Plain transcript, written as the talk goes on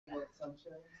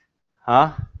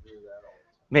Huh?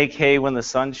 Make hay when the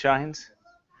sun shines?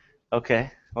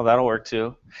 Okay, well, that'll work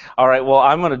too. All right, well,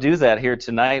 I'm going to do that here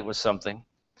tonight with something.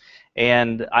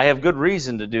 And I have good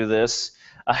reason to do this.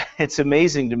 It's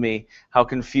amazing to me how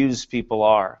confused people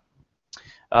are.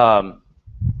 I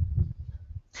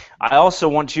also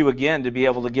want you, again, to be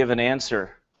able to give an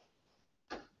answer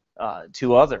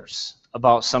to others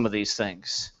about some of these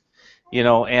things. You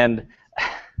know, and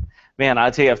man, I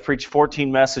tell you, I've preached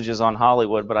 14 messages on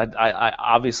Hollywood, but I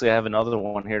obviously have another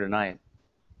one here tonight.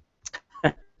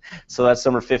 So that's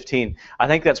number 15. I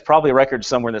think that's probably a record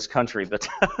somewhere in this country, but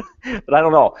but I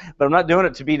don't know. But I'm not doing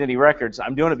it to beat any records.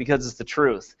 I'm doing it because it's the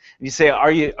truth. And you say,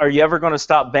 are you ever going to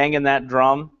stop banging that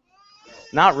drum?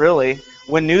 Not really.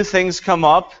 When new things come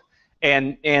up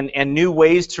and new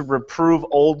ways to reprove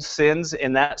old sins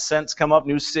in that sense come up,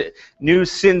 new sins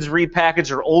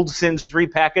repackaged or old sins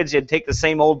repackaged, and take the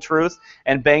same old truth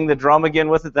and bang the drum again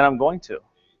with it, then I'm going to.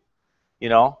 You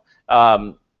know?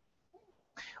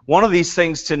 One of these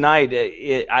things tonight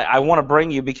I want to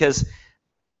bring you because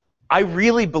I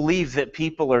really believe that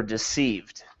people are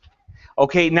deceived.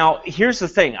 Okay, now here's the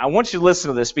thing. I want you to listen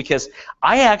to this because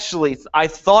I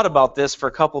thought about this for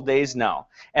a couple days now,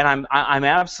 and I'm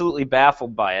absolutely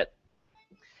baffled by it.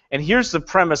 And here's the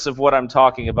premise of what I'm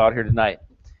talking about here tonight.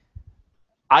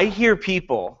 I hear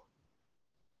people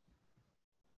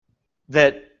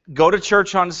that go to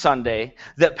church on Sunday,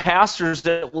 that pastors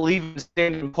that will even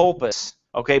stand in pulpits,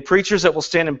 okay, preachers that will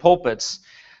stand in pulpits,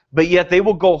 but yet they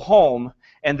will go home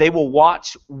and they will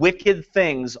watch wicked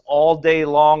things all day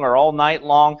long or all night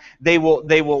long. They will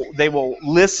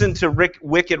listen to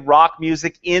wicked rock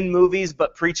music in movies,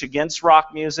 but preach against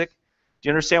rock music. Do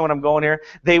you understand what I'm going here?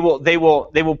 They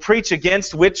will preach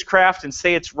against witchcraft and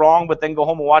say it's wrong, but then go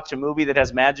home and watch a movie that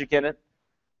has magic in it.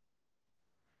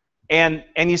 And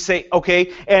you say,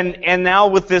 okay, and now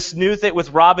with this new thing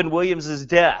with Robin Williams'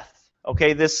 death.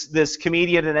 Okay, this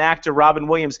comedian and actor Robin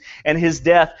Williams and his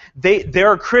death, there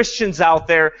are Christians out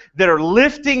there that are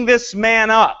lifting this man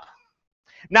up.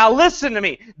 Now listen to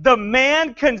me. The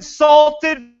man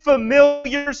consulted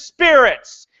familiar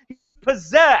spirits. He's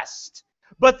possessed.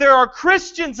 But there are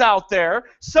Christians out there,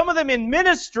 some of them in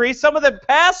ministry, some of them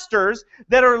pastors,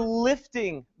 that are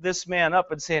lifting this man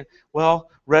up and saying, well,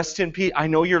 rest in peace. I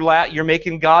know you're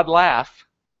making God laugh.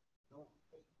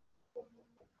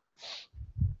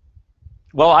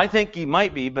 Well, I think he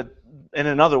might be, but in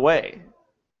another way.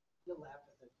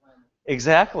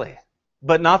 Exactly.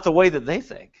 But not the way that they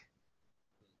think.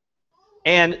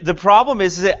 And the problem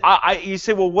is that you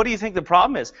say, well, what do you think the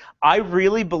problem is? I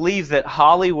really believe that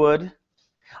Hollywood,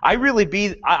 I really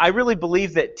believe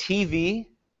that TV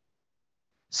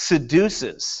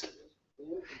seduces.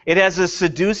 It has a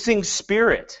seducing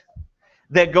spirit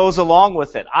that goes along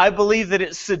with it. I believe that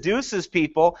it seduces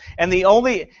people, and the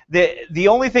only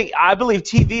thing, I believe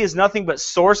TV is nothing but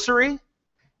sorcery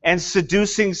and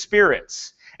seducing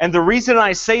spirits. And the reason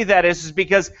I say that is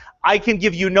because I can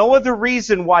give you no other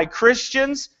reason why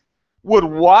Christians would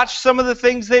watch some of the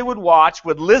things they would watch,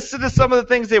 would listen to some of the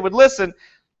things they would listen,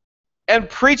 and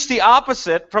preach the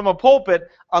opposite from a pulpit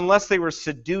unless they were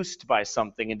seduced by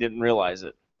something and didn't realize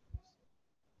it.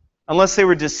 Unless they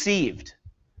were deceived.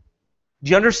 Do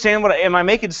you understand am I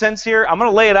making sense here? I'm going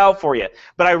to lay it out for you.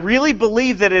 But I really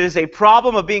believe that it is a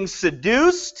problem of being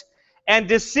seduced and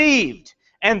deceived.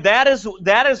 And that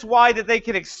is why that they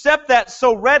can accept that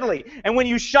so readily. And when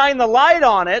you shine the light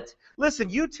on it, listen,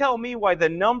 you tell me why the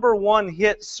 #1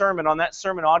 hit sermon on that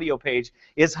sermon audio page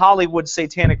is Hollywood's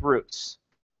Satanic Roots.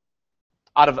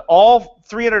 Out of all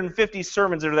 350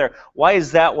 sermons that are there, why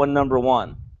is that one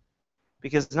 #1?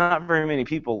 Because not very many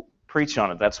people preach on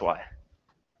it, that's why.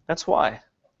 That's why.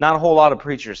 Not a whole lot of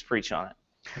preachers preach on it.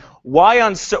 Why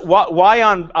on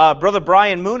Brother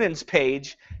Brian Moonan's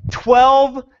page,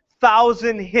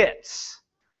 12,000 hits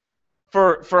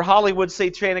for Hollywood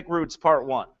Satanic Roots Part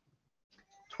 1.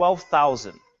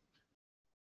 12,000.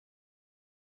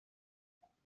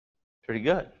 Pretty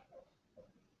good.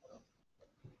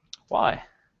 Why?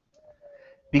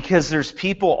 Because there's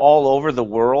people all over the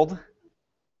world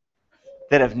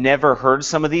that have never heard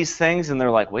some of these things, and they're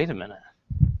like, wait a minute.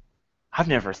 I've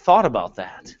never thought about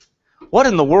that. What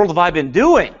in the world have I been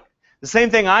doing? The same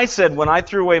thing I said when I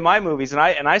threw away my movies and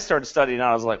I started studying.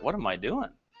 I was like, what am I doing?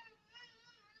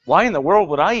 Why in the world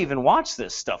would I even watch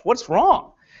this stuff? What's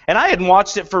wrong? And I hadn't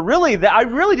watched it for I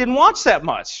really didn't watch that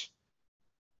much.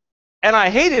 And I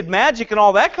hated magic and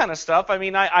all that kind of stuff. I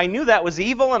mean, I knew that was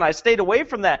evil, and I stayed away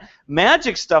from that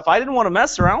magic stuff. I didn't want to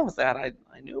mess around with that. I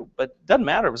knew, but it doesn't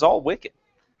matter. It was all wicked.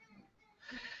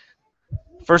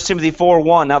 1 Timothy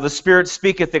 4:1, now the Spirit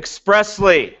speaketh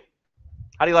expressly.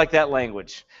 How do you like that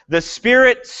language? The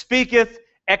Spirit speaketh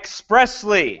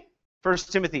expressly. 1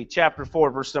 Timothy chapter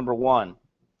 4, verse number 1.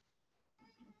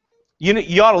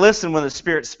 You ought to listen when the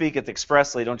Spirit speaketh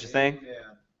expressly, don't you think? Amen.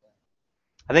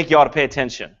 I think you ought to pay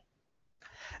attention.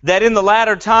 That in the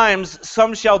latter times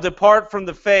some shall depart from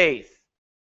the faith,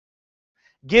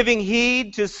 giving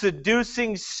heed to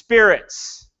seducing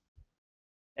spirits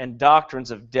and doctrines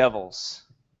of devils.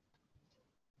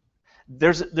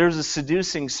 There's a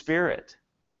seducing spirit.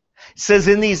 It says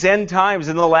in these end times,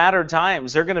 in the latter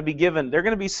times, they're going to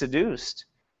be seduced.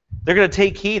 They're going to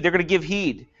take heed, they're going to give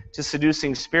heed to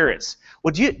seducing spirits.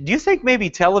 Well, do you think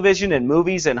maybe television and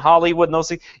movies and Hollywood and those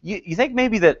things, you think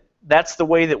maybe that's the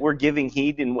way that we're giving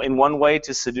heed in one way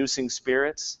to seducing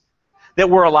spirits?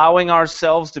 That we're allowing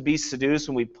ourselves to be seduced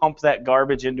when we pump that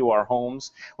garbage into our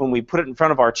homes, when we put it in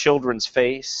front of our children's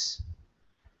face?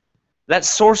 That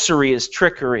sorcery is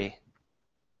trickery.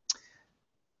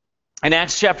 In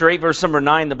Acts chapter 8, verse number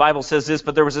 9, the Bible says this,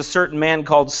 "But there was a certain man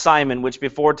called Simon, which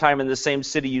before time in the same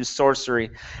city used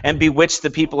sorcery, and bewitched the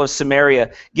people of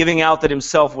Samaria, giving out that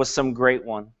himself was some great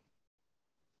one."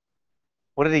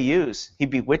 What did he use? He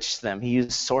bewitched them. He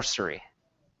used sorcery.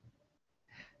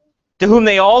 To whom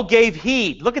they all gave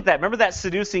heed. Look at that. Remember that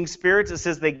seducing spirits? It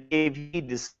says they gave heed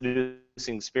to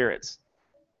seducing spirits.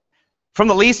 From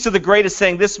the least to the greatest,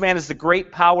 saying, "This man is the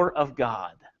great power of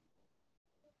God."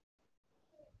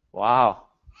 Wow.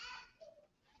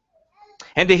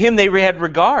 And to him they had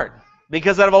regard,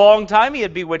 because out of a long time he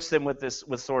had bewitched them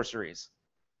with sorceries.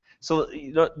 So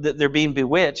they're being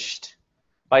bewitched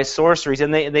by sorceries,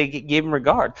 and they gave him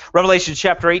regard. Revelation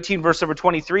chapter 18, verse number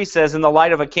 23 says, "And the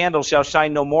light of a candle shall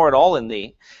shine no more at all in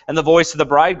thee, and the voice of the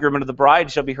bridegroom and of the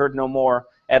bride shall be heard no more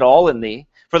at all in thee.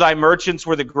 For thy merchants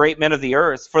were the great men of the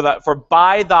earth, for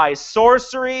by thy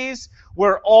sorceries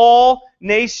were all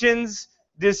nations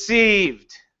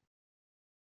deceived."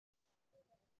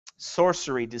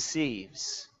 Sorcery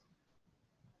deceives.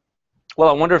 Well,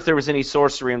 I wonder if there was any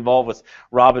sorcery involved with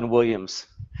Robin Williams.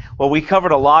 Well, we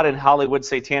covered a lot in Hollywood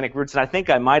Satanic Roots, and I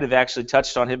think I might have actually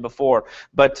touched on him before,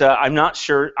 but I'm not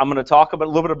sure. I'm going to talk a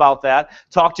little bit about that,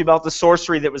 talk to you about the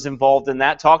sorcery that was involved in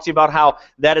that, talk to you about how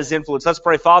that has influenced. Let's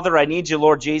pray. Father, I need you,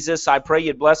 Lord Jesus. I pray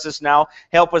you'd bless us now.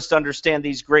 Help us to understand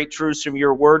these great truths from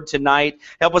your word tonight.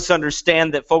 Help us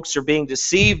understand that folks are being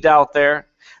deceived out there.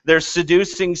 There's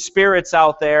seducing spirits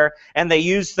out there, and they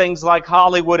use things like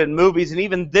Hollywood and movies, and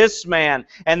even this man.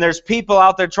 And there's people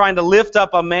out there trying to lift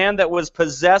up a man that was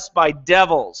possessed by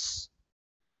devils.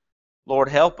 Lord,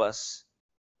 help us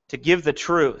to give the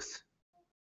truth.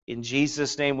 In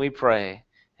Jesus' name we pray.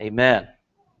 Amen.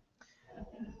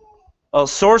 Well,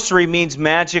 sorcery means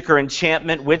magic or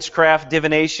enchantment, witchcraft,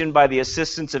 divination by the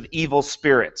assistance of evil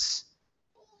spirits,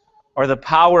 or the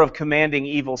power of commanding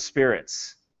evil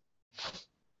spirits.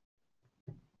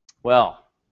 Well,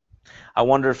 I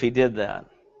wonder if he did that.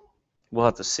 We'll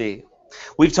have to see.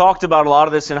 We've talked about a lot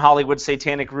of this in Hollywood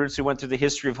Satanic Roots. We went through the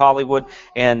history of Hollywood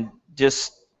and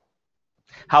just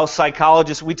how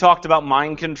psychologists, we talked about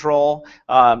mind control.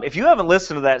 If you haven't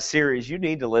listened to that series, you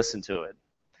need to listen to it.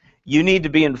 You need to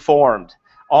be informed.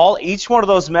 Each one of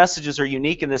those messages are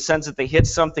unique in the sense that they hit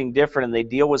something different and they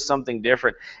deal with something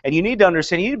different. And you need to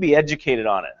understand, you need to be educated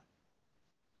on it.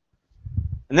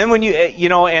 And then when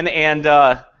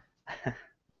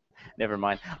never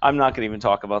mind. I'm not going to even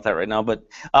talk about that right now. But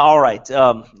all right,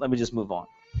 let me just move on.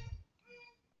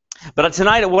 But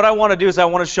tonight, what I want to do is I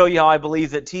want to show you how I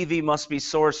believe that TV must be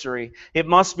sorcery. It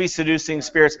must be seducing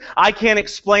spirits. I can't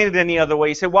explain it any other way.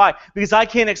 You say, why? Because I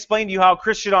can't explain to you how a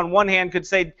Christian on one hand could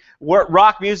say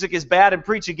rock music is bad and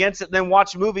preach against it, and then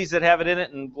watch movies that have it in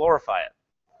it and glorify it.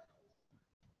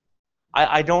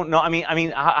 I don't know. I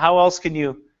mean, how else can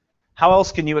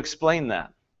you explain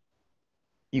that?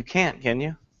 You can't, can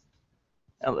you?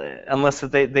 Unless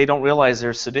that they don't realize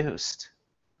they're seduced.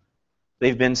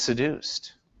 They've been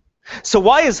seduced. So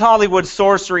why is Hollywood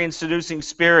sorcery and seducing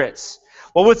spirits?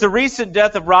 Well, with the recent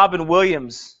death of Robin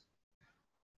Williams,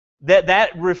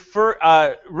 that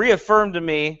reaffirmed to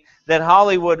me that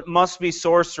Hollywood must be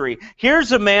sorcery.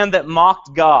 Here's a man that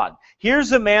mocked God.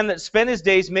 Here's a man that spent his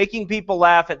days making people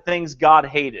laugh at things God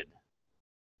hated.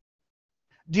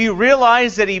 Do you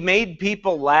realize that he made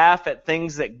people laugh at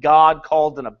things that God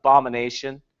called an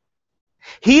abomination?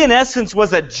 He, in essence,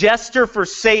 was a jester for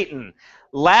Satan,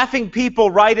 laughing people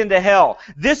right into hell.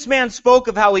 This man spoke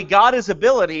of how he got his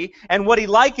ability and what he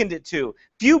likened it to.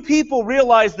 Few people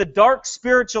realize the dark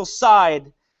spiritual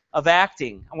side of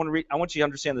acting. I want you to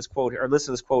understand this quote here, or listen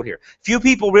to this quote here. Few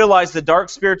people realize the dark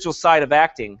spiritual side of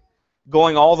acting,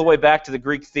 going all the way back to the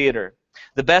Greek theater.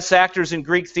 The best actors in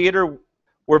Greek theater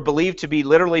were believed to be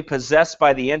literally possessed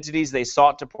by the entities they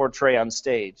sought to portray on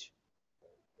stage.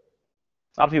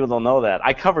 A lot of people don't know that.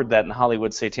 I covered that in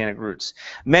Hollywood Satanic Roots.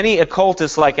 Many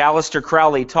occultists like Aleister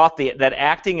Crowley taught that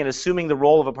acting and assuming the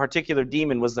role of a particular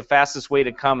demon was the fastest way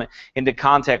to come into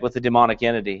contact with the demonic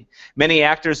entity. Many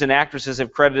actors and actresses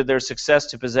have credited their success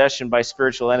to possession by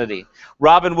spiritual entity.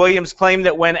 Robin Williams claimed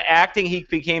that when acting he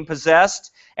became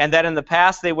possessed, and that in the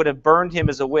past they would have burned him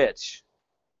as a witch.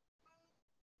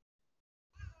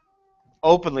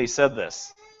 Openly said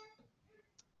this.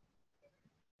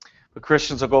 But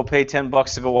Christians will go pay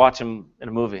 $10 to go watch him in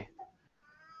a movie.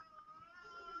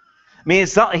 I mean,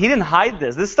 it's not, he didn't hide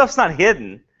this. This stuff's not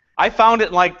hidden. I found it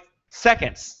in like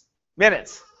seconds,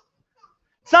 minutes.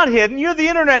 It's not hidden. You're the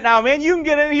internet now, man. You can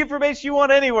get any information you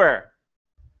want anywhere.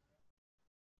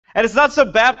 And it's not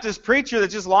some Baptist preacher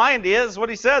that's just lying to you. That's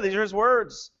what he said. These are his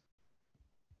words.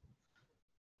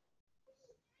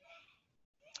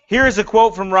 Here is a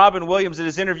quote from Robin Williams in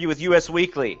his interview with US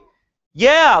Weekly.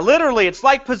 Yeah, literally, it's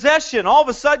like possession. All of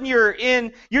a sudden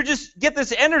you just get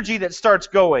this energy that starts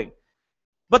going.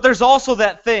 But there's also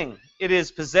that thing. It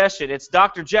is possession. It's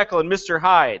Dr. Jekyll and Mr.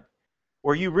 Hyde,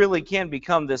 where you really can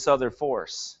become this other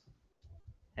force.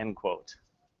 End quote.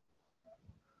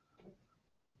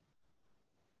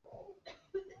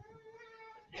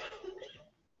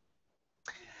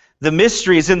 The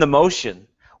mystery is in the motion.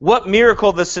 What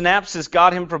miracle the synapses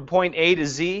got him from point A to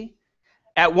Z?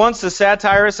 At once a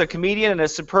satirist, a comedian, and a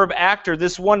superb actor,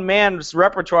 this one man's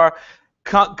repertoire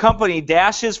company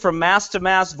dashes from mass to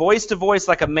mass, voice to voice,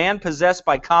 like a man possessed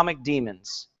by comic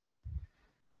demons.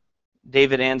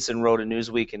 David Anson wrote in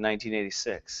Newsweek in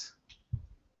 1986.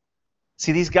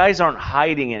 See, these guys aren't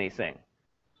hiding anything.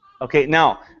 Okay,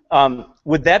 now,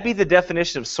 would that be the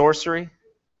definition of sorcery?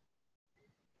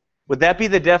 Would that be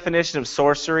the definition of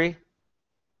sorcery?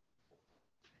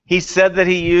 He said that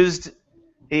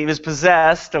he was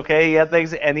possessed, okay, he had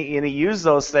things, and he used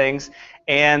those things,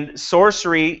 and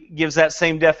sorcery gives that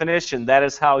same definition. That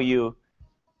is how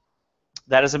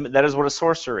that is what a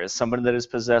sorcerer is, somebody that is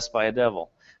possessed by a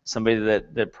devil, somebody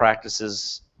that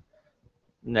practices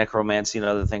necromancy and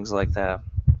other things like that.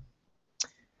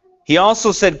 He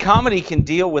also said comedy can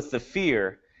deal with the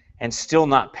fear and still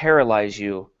not paralyze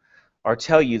you or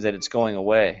tell you that it's going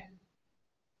away.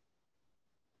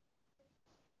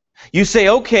 You say,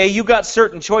 okay, you got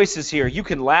certain choices here. You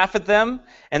can laugh at them,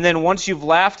 and then once you've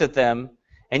laughed at them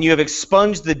and you have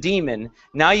expunged the demon,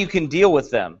 now you can deal with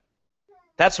them.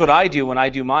 That's what I do when I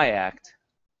do my act.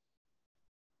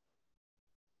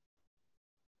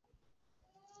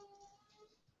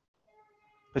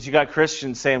 But you got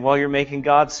Christians saying, well, you're making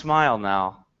God smile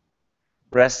now.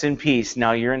 Rest in peace.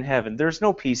 Now you're in heaven. There's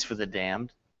no peace for the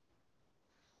damned.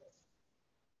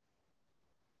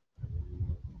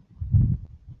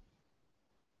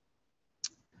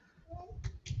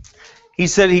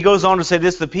 He goes on to say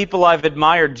this, the people I've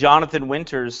admired, Jonathan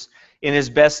Winters, in his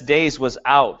best days was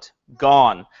out,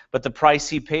 gone, but the price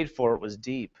he paid for it was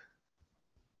deep.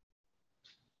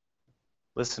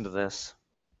 Listen to this.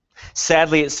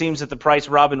 Sadly, it seems that the price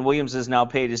Robin Williams has now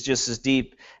paid is just as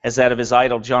deep as that of his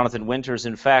idol, Jonathan Winters.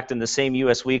 In fact, in the same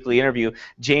US Weekly interview,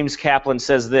 James Kaplan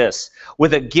says this,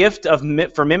 with a gift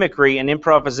for mimicry and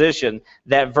improvisation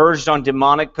that verged on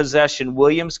demonic possession,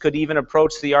 Williams could even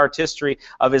approach the artistry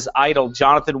of his idol,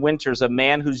 Jonathan Winters, a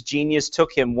man whose genius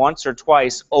took him once or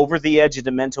twice over the edge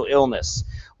into mental illness.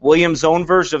 Williams' own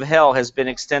version of hell has been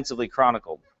extensively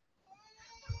chronicled.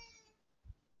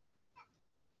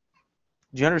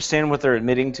 Do you understand what they're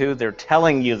admitting to? They're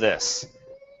telling you this.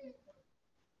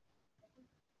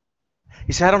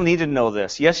 You say, I don't need to know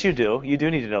this. Yes, you do. You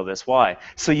do need to know this. Why?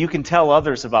 So you can tell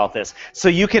others about this. So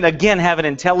you can, again, have an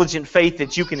intelligent faith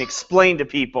that you can explain to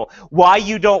people why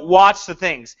you don't watch the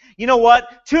things. You know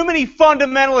what? Too many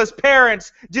fundamentalist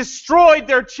parents destroyed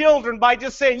their children by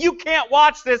just saying, you can't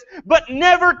watch this, but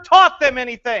never taught them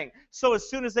anything. So as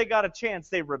soon as they got a chance,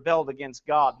 they rebelled against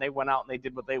God. And they went out and they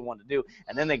did what they wanted to do.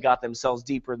 And then they got themselves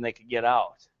deeper than they could get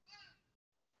out.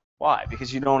 Why?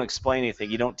 Because you don't explain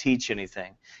anything. You don't teach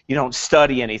anything. You don't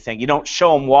study anything. You don't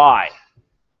show them why.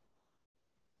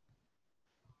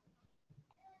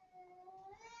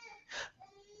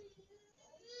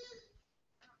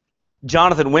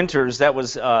 Jonathan Winters, that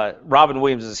was Robin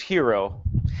Williams' hero,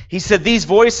 he said, these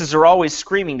voices are always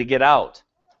screaming to get out.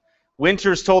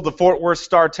 Winters told the Fort Worth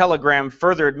Star-Telegram,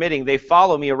 further admitting, they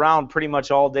follow me around pretty much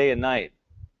all day and night.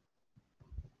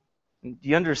 Do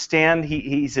you understand?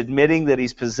 He's admitting that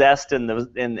he's possessed and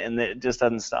it just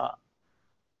doesn't stop.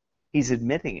 He's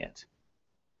admitting it.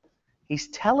 He's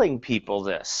telling people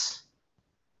this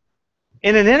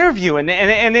in an interview, and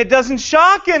it doesn't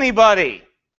shock anybody.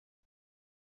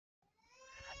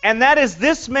 And that is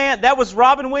this man, that was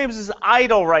Robin Williams'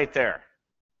 idol right there.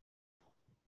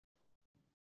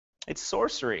 It's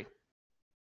sorcery.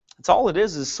 That's all it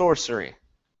is sorcery.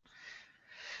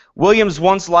 Williams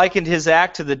once likened his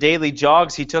act to the daily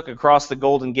jogs he took across the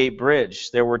Golden Gate Bridge.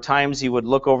 There were times he would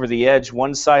look over the edge,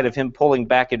 one side of him pulling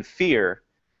back in fear,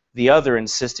 the other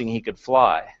insisting he could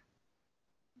fly.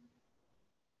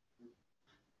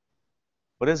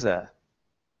 What is that?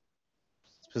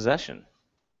 It's possession.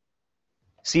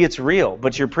 See, it's real,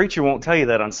 but your preacher won't tell you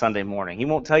that on Sunday morning. He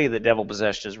won't tell you that devil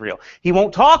possession is real. He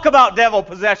won't talk about devil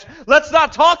possession. Let's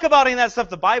not talk about any of that stuff.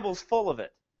 The Bible's full of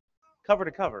it. Cover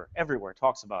to cover, everywhere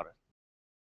talks about it.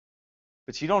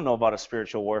 But you don't know about a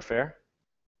spiritual warfare.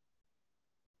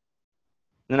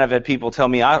 And then I've had people tell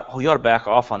me, you ought to back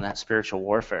off on that spiritual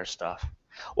warfare stuff.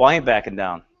 Well, I ain't backing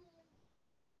down.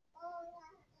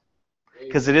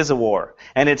 Because it is a war.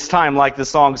 And it's time, like the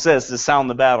song says, to sound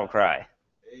the battle cry.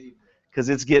 Because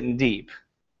it's getting deep.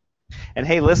 And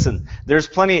hey, listen, there's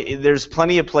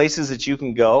plenty of places that you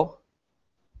can go.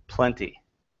 Plenty.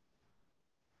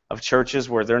 Of churches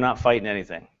where they're not fighting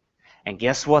anything. And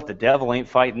guess what? The devil ain't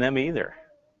fighting them either.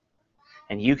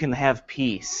 And you can have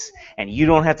peace. And you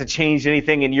don't have to change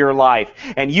anything in your life.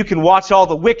 And you can watch all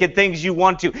the wicked things you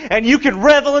want to. And you can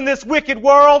revel in this wicked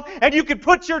world. And you can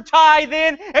put your tithe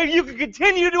in. And you can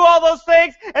continue to do all those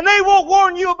things. And they won't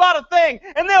warn you about a thing.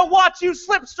 And they'll watch you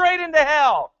slip straight into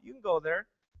hell. You can go there.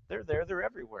 They're there. They're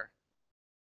everywhere.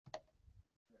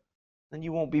 Then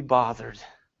you won't be bothered.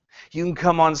 You can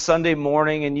come on Sunday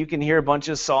morning and you can hear a bunch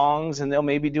of songs and they'll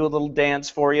maybe do a little dance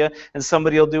for you and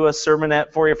somebody will do a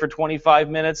sermonette for you for 25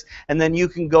 minutes and then you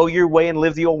can go your way and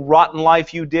live the old rotten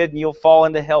life you did and you'll fall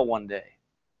into hell one day.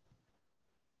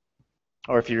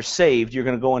 Or if you're saved, you're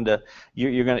going to go into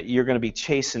you're going to be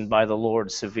chastened by the Lord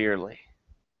severely.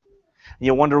 And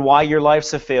you'll wonder why your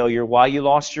life's a failure, why you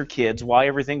lost your kids, why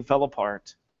everything fell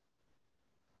apart.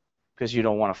 Because you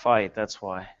don't want to fight, that's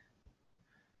why.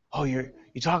 Oh, you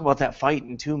talk about that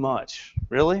fighting too much.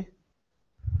 Really?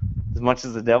 As much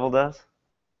as the devil does?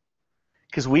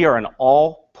 Because we are in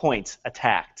all points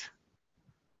attacked.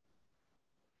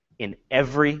 In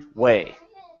every way.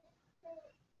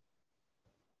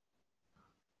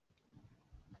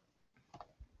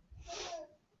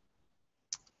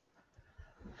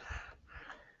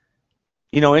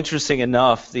 You know, interesting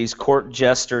enough, these court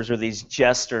jesters or these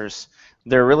jesters,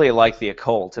 they're really like the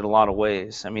occult in a lot of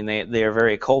ways. I mean, they are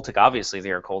very occultic. Obviously, they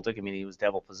are occultic. I mean, he was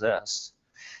devil-possessed.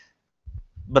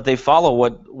 But they follow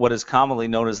what is commonly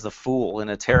known as the fool in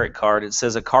a tarot card. It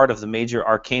says a card of the major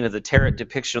arcana. The tarot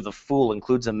depiction of the fool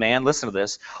includes a man, listen to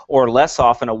this, or less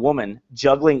often a woman,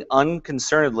 juggling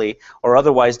unconcernedly or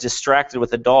otherwise distracted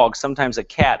with a dog, sometimes a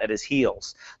cat at his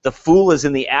heels. The fool is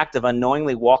in the act of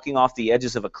unknowingly walking off the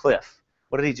edges of a cliff.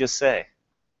 What did he just say?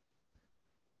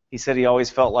 He said he always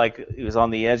felt like he was on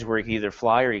the edge where he could either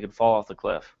fly or he could fall off the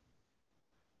cliff.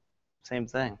 Same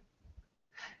thing.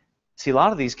 See, a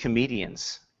lot of these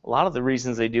comedians, a lot of the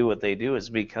reasons they do what they do is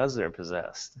because they're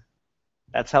possessed.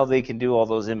 That's how they can do all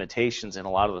those imitations and a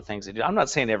lot of the things they do. I'm not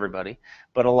saying everybody,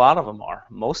 but a lot of them are.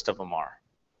 Most of them are.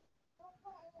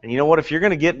 And you know what? If you're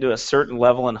going to get to a certain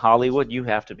level in Hollywood, you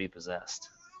have to be possessed.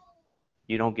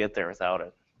 You don't get there without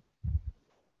it.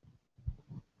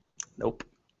 Nope.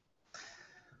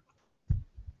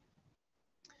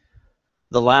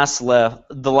 The last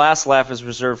laugh is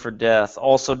reserved for death.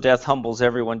 Also, death humbles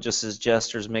everyone just as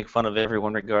jesters make fun of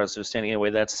everyone regardless of standing.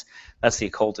 Anyway, that's the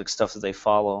occultic stuff that they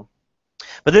follow.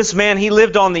 But this man, he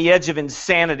lived on the edge of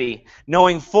insanity,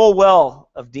 knowing full well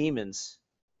of demons.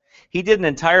 He did an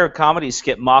entire comedy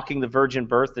skit mocking the virgin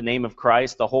birth, the name of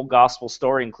Christ, the whole gospel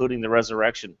story, including the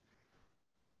resurrection.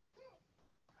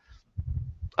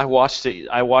 I watched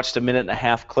a minute and a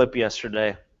half clip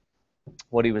yesterday.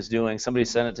 What he was doing. Somebody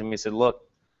sent it to me and said, look,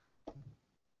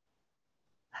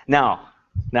 now,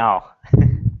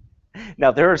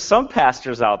 there are some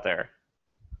pastors out there.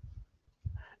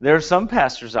 There are some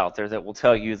pastors out there that will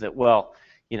tell you that, well,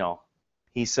 you know,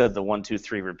 he said the 1, 2,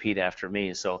 3 repeat after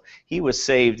me, so he was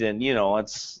saved and, you know,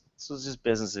 it's just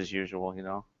business as usual, you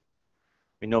know.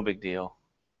 I mean, no big deal.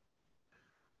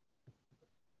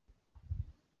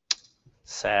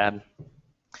 Sad.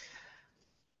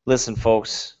 Listen,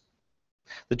 folks.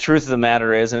 The truth of the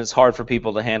matter is, and it's hard for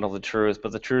people to handle the truth,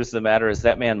 but the truth of the matter is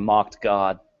that man mocked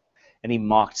God, and he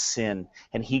mocked sin,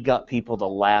 and he got people to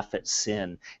laugh at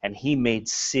sin, and he made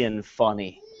sin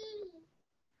funny.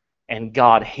 And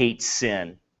God hates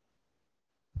sin.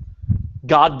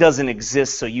 God doesn't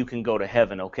exist so you can go to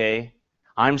heaven, okay?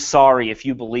 I'm sorry if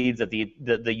you believe that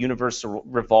the universe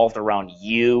revolved around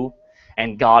you,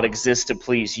 and God exists to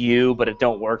please you, but it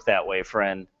don't work that way,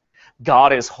 friend.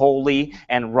 God is holy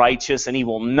and righteous, and he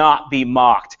will not be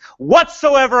mocked.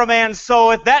 Whatsoever a man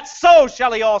soweth, that so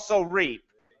shall he also reap.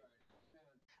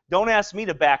 Don't ask me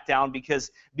to back down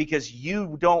because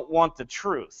you don't want the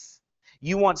truth.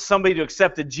 You want somebody to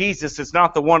accept that Jesus is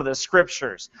not the one of the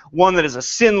Scriptures, one that is a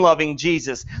sin-loving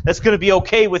Jesus that's going to be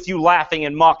okay with you laughing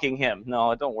and mocking him. No,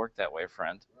 it don't work that way,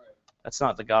 friend. That's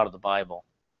not the God of the Bible.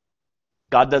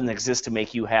 God doesn't exist to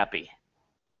make you happy.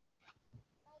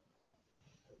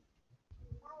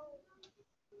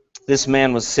 This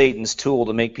man was Satan's tool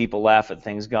to make people laugh at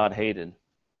things God hated.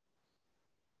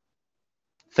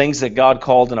 Things that God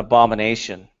called an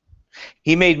abomination.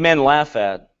 He made men laugh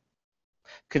at.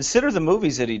 Consider the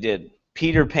movies that he did.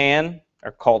 Peter Pan,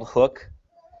 or called Hook,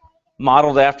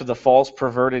 modeled after the false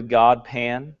perverted god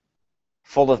Pan,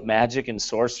 full of magic and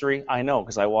sorcery. I know,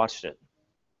 because I watched it.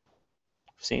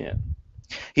 I've seen it.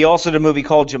 He also did a movie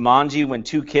called Jumanji. When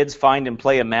two kids find and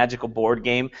play a magical board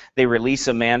game, they release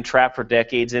a man trapped for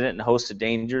decades in it and a host of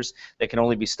dangers that can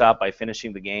only be stopped by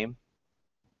finishing the game.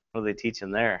 What do they teach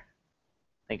him there?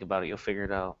 Think about it, you'll figure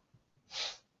it out.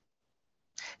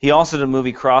 He also did a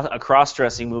movie, a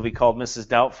cross-dressing movie called Mrs.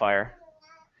 Doubtfire,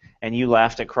 and you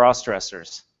laughed at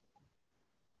cross-dressers.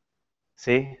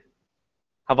 See?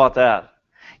 How about that?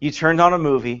 You turned on a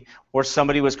movie where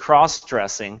somebody was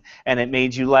cross-dressing, and it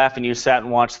made you laugh, and you sat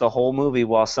and watched the whole movie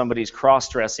while somebody's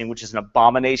cross-dressing, which is an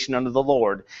abomination unto the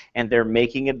Lord, and they're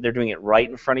doing it right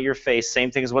in front of your face.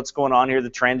 Same thing as what's going on here, the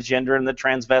transgender and the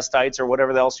transvestites, or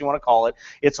whatever else you want to call it.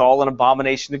 It's all an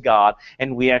abomination to God,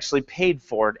 and we actually paid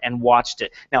for it and watched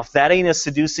it. Now, if that ain't a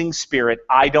seducing spirit,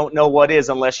 I don't know what is,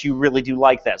 unless you really do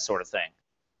like that sort of thing.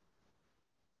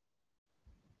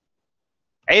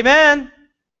 Amen.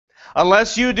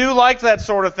 Unless you do like that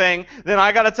sort of thing, then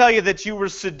I got to tell you that you were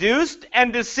seduced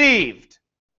and deceived.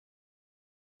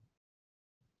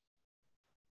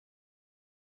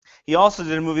 He also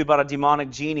did a movie about a demonic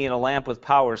genie in a lamp with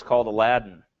powers called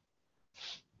Aladdin.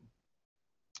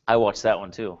 I watched that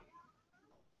one too.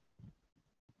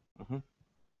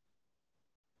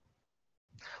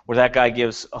 Where that guy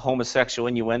gives homosexual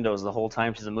innuendos the whole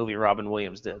time to the movie. Robin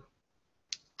Williams did.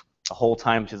 The whole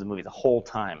time to the movie, the whole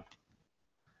time.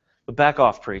 But back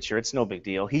off, preacher. It's no big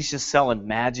deal. He's just selling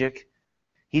magic.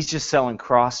 He's just selling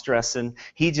cross-dressing.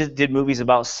 He just did movies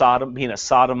about Sodom, being a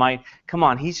sodomite. Come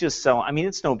on, he's just selling. I mean,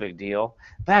 it's no big deal.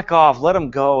 Back off. Let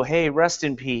him go. Hey, rest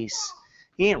in peace.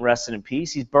 He ain't resting in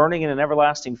peace. He's burning in an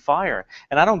everlasting fire.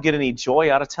 And I don't get any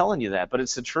joy out of telling you that, but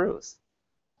it's the truth.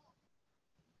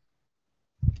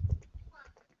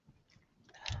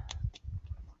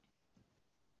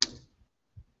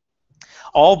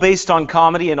 All based on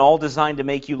comedy and all designed to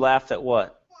make you laugh at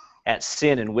what? At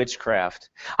sin and witchcraft.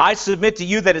 I submit to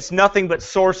you that it's nothing but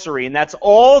sorcery, and that's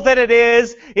all that it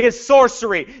is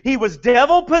sorcery. He was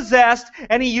devil-possessed,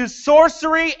 and he used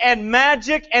sorcery and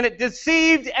magic, and it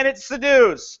deceived and it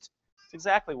seduced. That's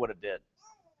exactly what it did.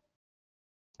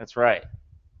 That's right.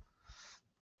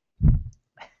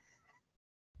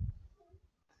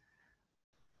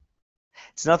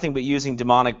 It's nothing but using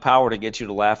demonic power to get you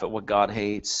to laugh at what God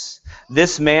hates.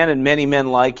 This man and many men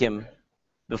like him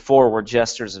before were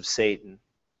jesters of Satan.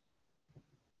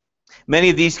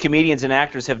 Many of these comedians and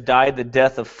actors have died the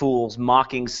death of fools,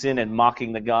 mocking sin and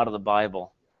mocking the God of the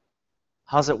Bible.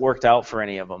 How's it worked out for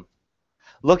any of them?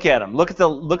 Look at them. Look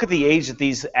at the age that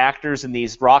these actors and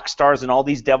these rock stars and all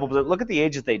these devils, look at the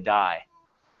age that they die.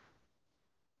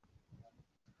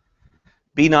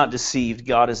 Be not deceived,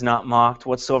 God is not mocked.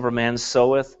 Whatsoever man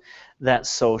soweth, that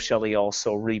so shall he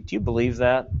also reap. Do you believe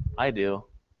that? I do.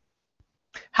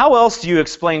 How else do you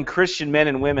explain Christian men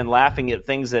and women laughing at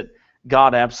things that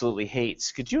God absolutely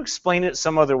hates? Could you explain it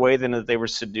some other way than that they were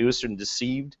seduced and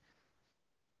deceived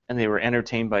and they were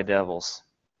entertained by devils?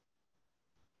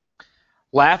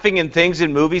 Laughing in things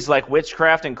in movies like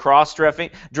witchcraft and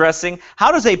cross-dressing.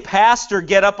 How does a pastor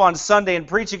get up on Sunday and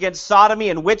preach against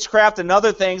sodomy and witchcraft and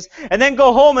other things and then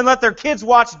go home and let their kids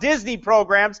watch Disney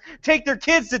programs, take their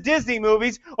kids to Disney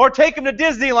movies, or take them to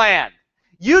Disneyland?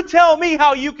 You tell me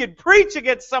how you could preach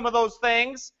against some of those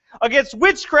things, against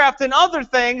witchcraft and other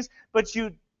things, but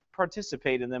you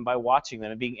participate in them by watching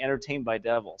them and being entertained by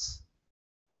devils.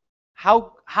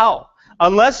 How?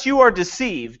 Unless you are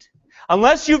deceived,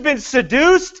 unless you've been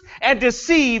seduced and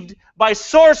deceived by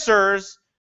sorcerers,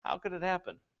 how could it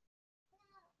happen?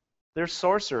 They're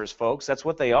sorcerers, folks. That's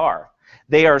what they are.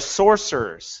 They are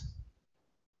sorcerers.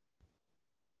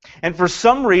 And for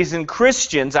some reason,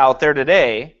 Christians out there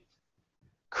today,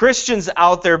 Christians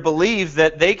out there believe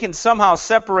that they can somehow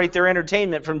separate their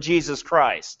entertainment from Jesus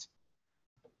Christ.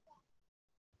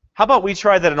 How about we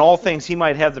try that in all things he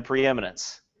might have the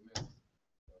preeminence?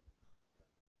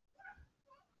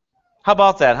 How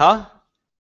about that, huh?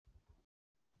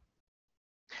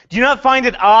 Do you not find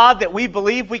it odd that we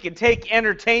believe we can take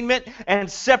entertainment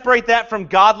and separate that from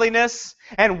godliness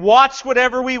and watch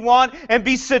whatever we want and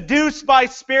be seduced by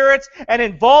spirits and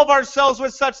involve ourselves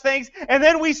with such things, and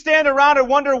then we stand around and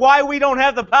wonder why we don't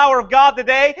have the power of God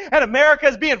today and America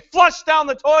is being flushed down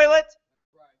the toilet?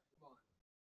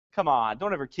 Come on,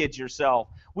 don't ever kid yourself.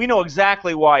 We know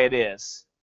exactly why it is.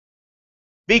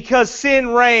 Because sin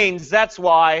reigns, that's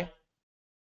why.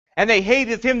 And they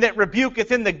hateth him that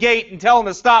rebuketh in the gate and tell him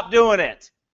to stop doing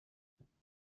it.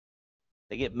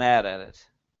 They get mad at it.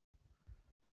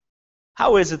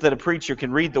 How is it that a preacher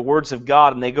can read the words of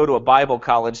God and they go to a Bible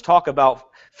college, talk about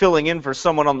filling in for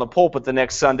someone on the pulpit the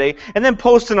next Sunday, and then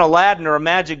post an Aladdin or a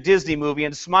Magic Disney movie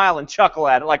and smile and chuckle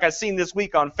at it, like I've seen this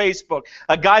week on Facebook?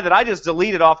 A guy that I just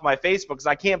deleted off my Facebook because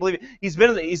I can't believe it.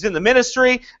 He's in the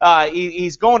ministry.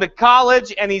 He's going to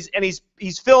college, and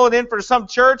he's filling in for some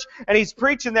church, and he's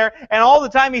preaching there, and all the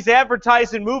time he's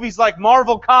advertising movies like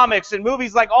Marvel Comics and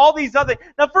movies like all these other.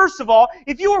 Now, first of all,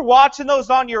 if you were watching those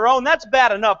on your own, that's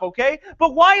bad enough, okay?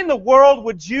 But why in the world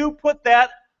would you put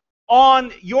that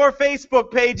on your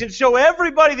Facebook page and show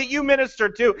everybody that you minister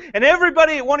to and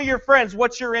everybody, one of your friends,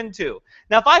 what you're into?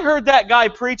 Now, if I heard that guy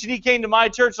preach and he came to my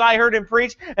church and I heard him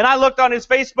preach and I looked on his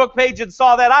Facebook page and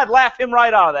saw that, I'd laugh him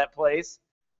right out of that place.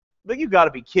 But you got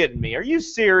to be kidding me. Are you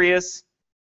serious?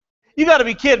 You got to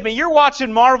be kidding me. You're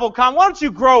watching Marvel Comics. Why don't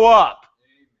you grow up?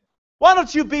 Why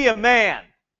don't you be a man?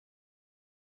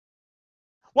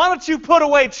 Why don't you put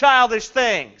away childish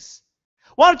things?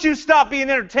 Why don't you stop being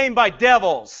entertained by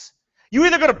devils? You're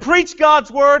either going to preach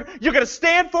God's word, you're going to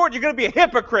stand for it, you're going to be a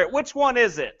hypocrite. Which one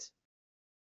is it?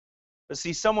 But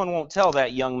see, someone won't tell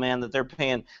that young man that they're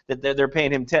paying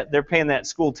that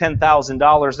school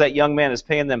 $10,000. That young man is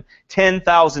paying them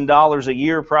 $10,000 a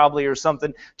year, probably, or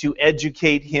something, to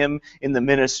educate him in the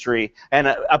ministry. And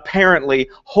apparently,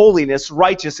 holiness,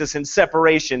 righteousness, and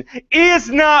separation is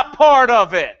not part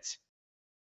of it.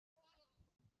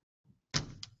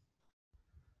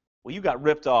 Well, you got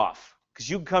ripped off. Because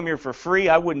you come here for free,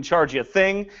 I wouldn't charge you a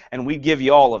thing, and we'd give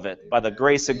you all of it by the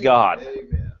grace of God.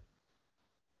 Amen.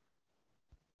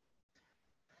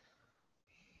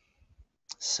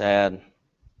 Sad.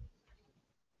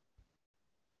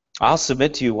 I'll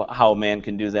submit to you how a man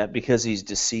can do that, because he's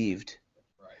deceived.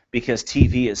 Right. Because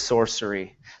TV is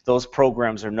sorcery. Those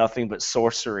programs are nothing but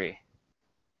sorcery.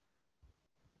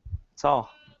 That's all.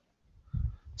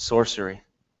 Sorcery.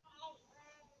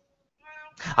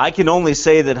 I can only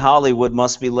say that Hollywood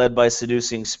must be led by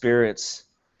seducing spirits,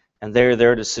 and they're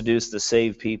there to seduce the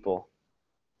saved people.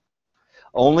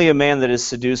 Only a man that is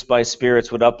seduced by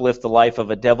spirits would uplift the life of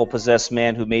a devil-possessed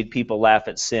man who made people laugh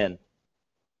at sin.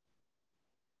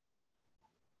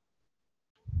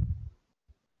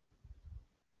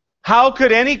 How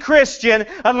could any Christian,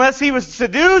 unless he was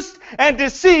seduced and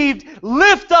deceived,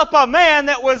 lift up a man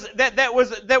that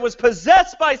was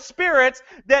possessed by spirits,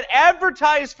 that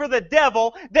advertised for the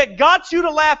devil, that got you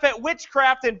to laugh at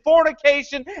witchcraft and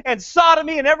fornication and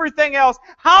sodomy and everything else?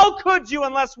 How could you,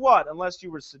 unless what? Unless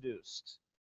you were seduced.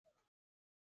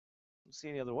 I don't see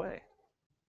any other way.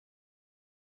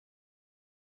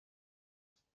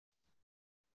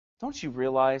 Don't you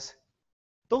realize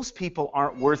those people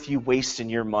aren't worth you wasting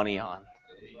your money on?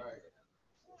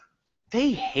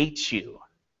 They hate you.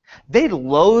 They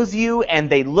loathe you, and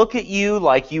they look at you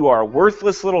like you are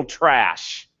worthless little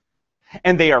trash.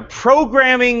 And they are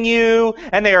programming you,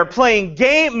 and they are playing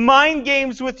mind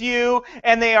games with you,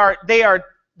 and they are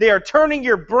turning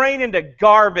your brain into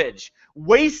garbage,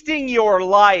 wasting your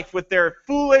life with their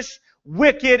foolish,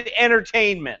 wicked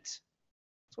entertainment.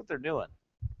 That's what they're doing.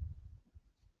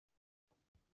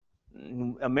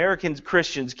 American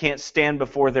Christians can't stand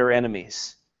before their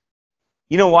enemies.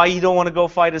 You know why you don't want to go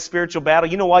fight a spiritual battle?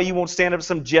 You know why you won't stand up to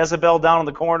some Jezebel down in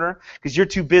the corner? Because you're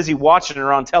too busy watching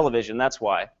her on television. That's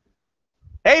why.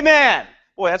 Amen.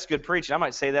 Boy, that's good preaching. I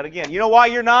might say that again. You know why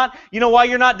you're not? You know why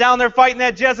you're not down there fighting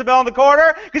that Jezebel in the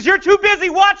corner? Because you're too busy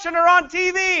watching her on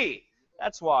TV.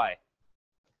 That's why.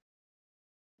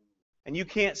 And you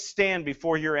can't stand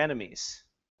before your enemies.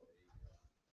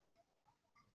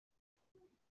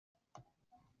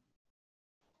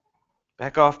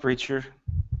 Back off, preacher.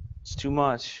 It's too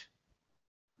much.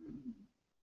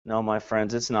 No, my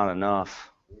friends, it's not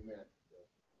enough.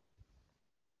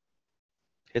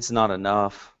 It's not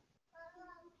enough.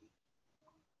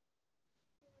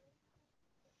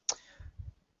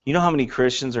 You know how many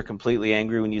Christians are completely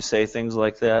angry when you say things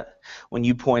like that? When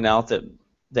you point out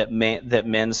that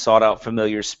men sought out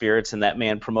familiar spirits and that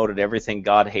man promoted everything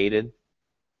God hated?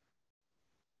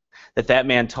 that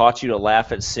man taught you to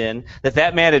laugh at sin,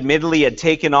 that man admittedly had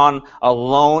taken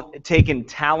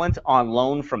talent on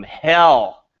loan from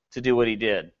hell to do what he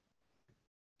did.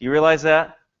 Do you realize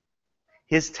that?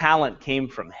 His talent came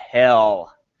from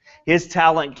hell. His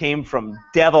talent came from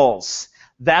devils.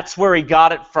 That's where he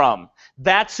got it from.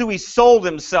 That's who he sold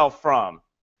himself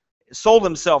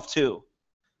to.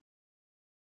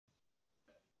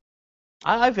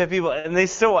 I've had people, and they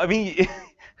still, I mean,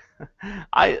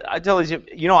 I tell you,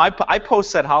 I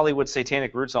post that Hollywood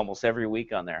Satanic Roots almost every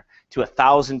week on there to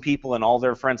 1,000 people and all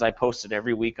their friends. I post it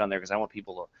every week on there because I want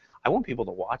people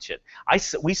to watch it.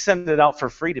 We send it out for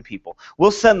free to people.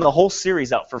 We'll send the whole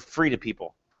series out for free to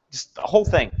people, just the whole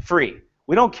thing free.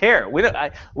 We don't care. We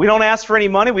don't ask for any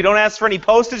money. We don't ask for any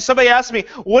postage. Somebody asked me,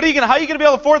 how are you going to be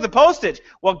able to afford the postage?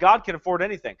 Well, God can afford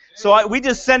anything. So we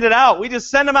just send it out. We just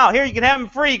send them out. Here, you can have them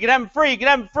free. You can have them free. You can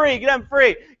have them free. You can have them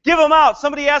free. Give them out.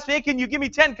 Somebody asked me, hey, can you give me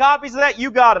 10 copies of that?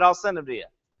 You got it. I'll send them to you.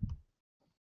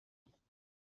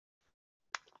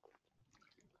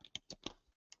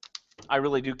 I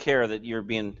really do care that you're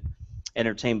being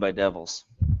entertained by devils.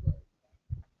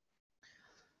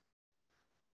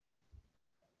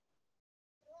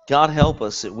 God help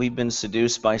us that we've been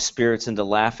seduced by spirits into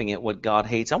laughing at what God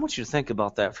hates. I want you to think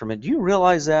about that for a minute. Do you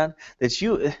realize that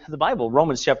the Bible,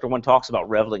 Romans chapter 1, talks about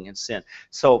reveling in sin.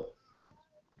 So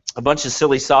a bunch of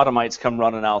silly sodomites come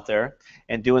running out there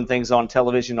and doing things on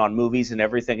television, on movies and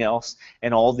everything else,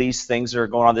 and all these things are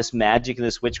going on, this magic and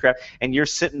this witchcraft, and you're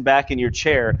sitting back in your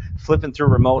chair flipping through a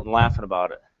remote and laughing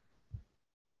about it.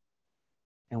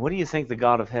 And what do you think the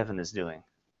God of heaven is doing?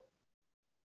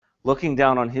 Looking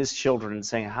down on his children and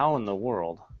saying, how in the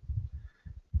world?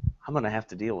 I'm going to have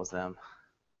to deal with them.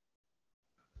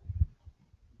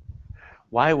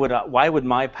 Why would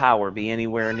my power be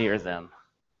anywhere near them?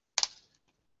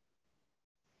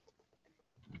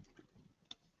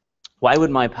 Why would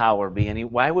my power be any?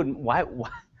 Why would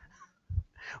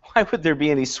there be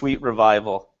any sweet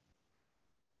revival?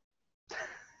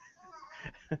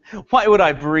 Why would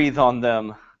I breathe on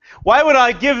them? Why would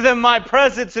I give them my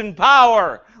presence and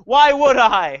power? Why would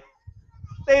I?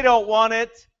 They don't want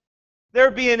it. They're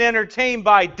being entertained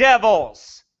by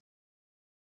devils.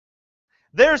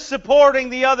 They're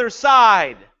supporting the other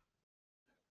side.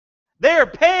 They're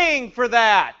paying for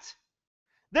that.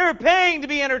 They're paying to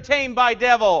be entertained by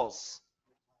devils.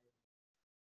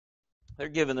 They're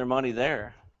giving their money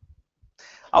there.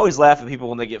 I always laugh at people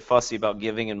when they get fussy about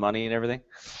giving and money and everything.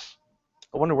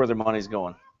 I wonder where their money's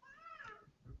going.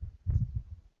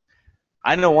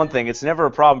 I know one thing, it's never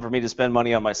a problem for me to spend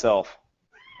money on myself.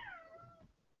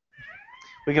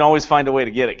 We can always find a way to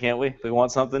get it, can't we? If we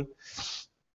want something.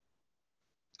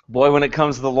 Boy, when it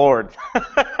comes to the Lord,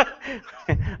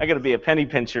 I got to be a penny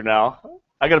pincher now.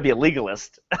 I got to be a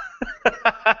legalist.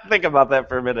 Think about that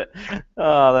for a minute.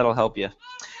 Oh, that'll help you.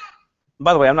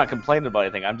 By the way, I'm not complaining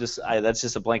about anything. That's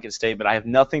just a blanket statement. I have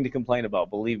nothing to complain about.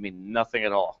 Believe me, nothing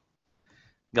at all.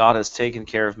 God has taken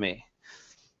care of me.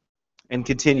 And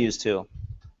continues to,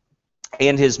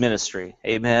 and his ministry,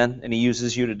 amen. And he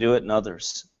uses you to do it, and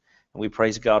others, and we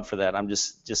praise God for that. I'm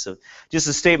just a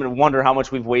statement of wonder how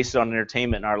much we've wasted on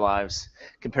entertainment in our lives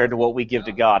compared to what we give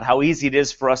to God. How easy it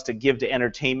is for us to give to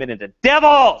entertainment and to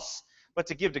devils, but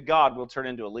to give to God, we'll turn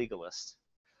into a legalist.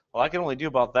 Well, I can only do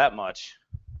about that much,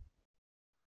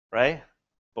 right?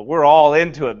 But we're all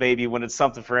into it, baby. When it's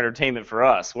something for entertainment for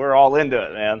us, we're all into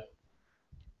it, man.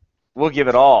 We'll give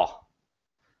it all.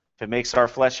 If it makes our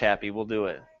flesh happy, we'll do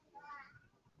it.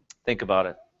 Think about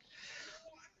it.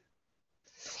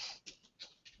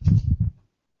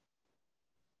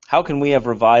 How can we have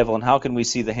revival and how can we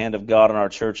see the hand of God in our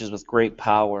churches with great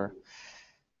power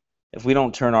if we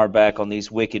don't turn our back on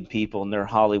these wicked people and their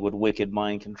Hollywood wicked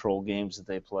mind control games that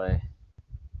they play?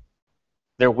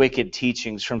 Their wicked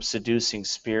teachings from seducing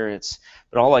spirits.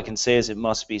 But all I can say is it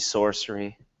must be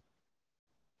sorcery.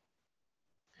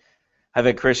 I've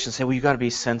had Christians say, well, you got to be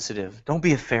sensitive. Don't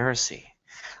be a Pharisee.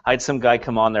 I had some guy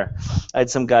come on there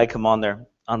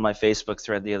on my Facebook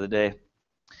thread the other day,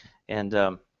 and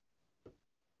I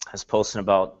was posting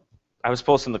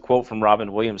the quote from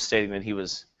Robin Williams stating that he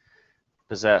was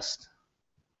possessed.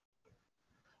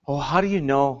 Oh, how do you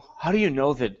know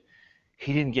that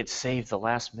he didn't get saved the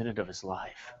last minute of his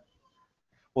life?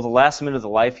 Well, the last minute of the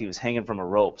life he was hanging from a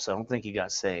rope, so I don't think he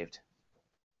got saved.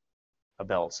 A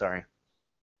belt, sorry.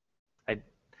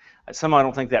 Somehow I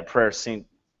don't think that prayer seemed.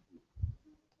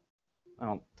 I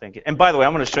don't think it. And by the way,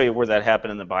 I'm going to show you where that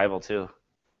happened in the Bible too.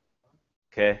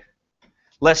 Okay?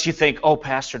 Lest you think, oh,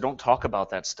 Pastor, don't talk about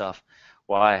that stuff.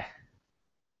 Why?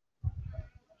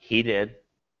 He did.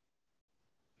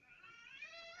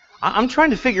 I'm trying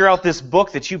to figure out this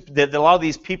book that a lot of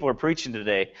these people are preaching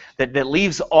today that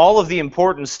leaves all of the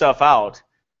important stuff out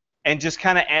and just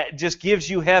kind of just gives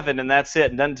you heaven and that's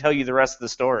it and doesn't tell you the rest of the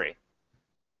story.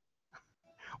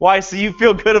 Why? So you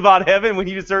feel good about heaven when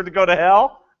you deserve to go to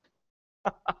hell?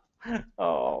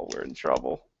 Oh, we're in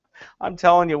trouble. I'm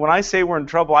telling you, when I say we're in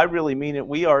trouble, I really mean it.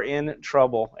 We are in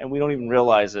trouble, and we don't even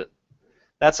realize it.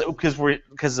 That's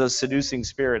because of seducing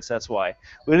spirits. That's why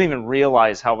we don't even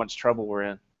realize how much trouble we're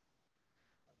in.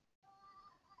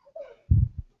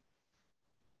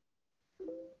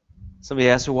 Somebody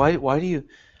asked me,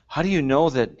 how do you know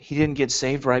that he didn't get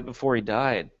saved right before he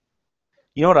died?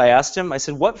 You know what I asked him? I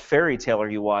said, what fairy tale are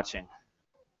you watching?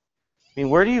 I mean,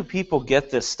 where do you people get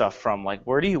this stuff from? Like,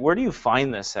 where do you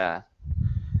find this at?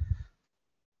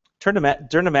 Turn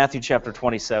to Matthew chapter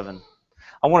 27.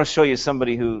 I want to show you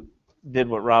somebody who did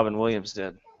what Robin Williams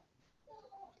did.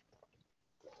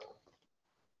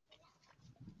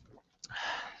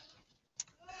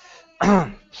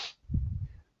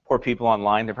 Poor people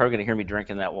online, they're probably going to hear me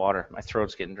drinking that water. My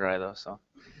throat's getting dry, though, so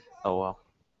oh well.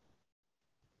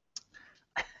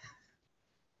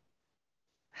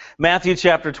 Matthew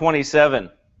chapter 27.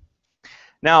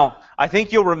 Now, I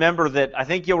think you'll remember that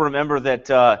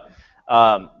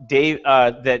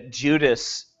that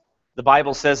Judas, the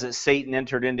Bible says that Satan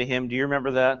entered into him. Do you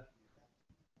remember that?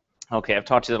 Okay, I've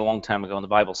taught you that a long time ago, and the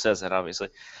Bible says that, obviously.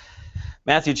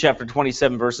 Matthew chapter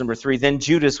 27, verse number 3. Then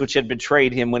Judas, which had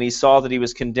betrayed him, when he saw that he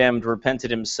was condemned,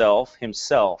 repented himself. Didn't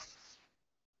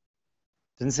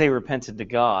say he repented to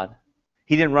God.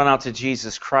 He didn't run out to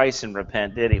Jesus Christ and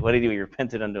repent, did he? What did he do? He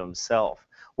repented unto himself.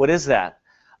 What is that?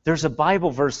 There's a Bible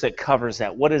verse that covers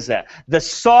that. What is that? The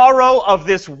sorrow of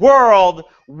this world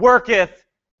worketh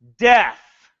death.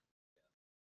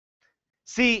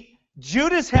 See,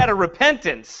 Judas had a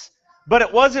repentance, but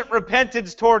it wasn't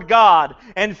repentance toward God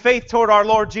and faith toward our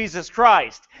Lord Jesus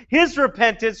Christ. His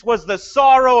repentance was the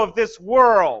sorrow of this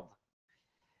world.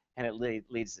 And it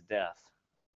leads to death.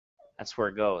 That's where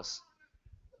it goes.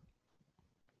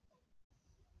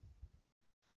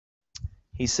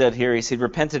 He said,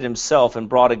 repented himself and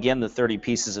brought again the 30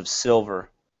 pieces of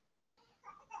silver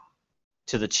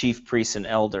to the chief priests and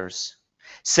elders,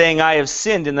 saying, I have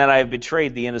sinned in that I have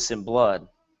betrayed the innocent blood.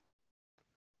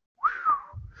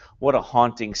 What a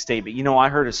haunting statement. You know, I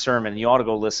heard a sermon, and you ought to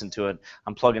go listen to it.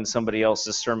 I'm plugging somebody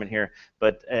else's sermon here,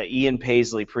 but Ian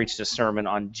Paisley preached a sermon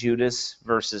on Judas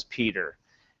versus Peter.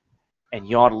 And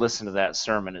you ought to listen to that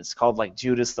sermon. It's called like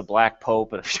Judas the Black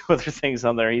Pope and a few other things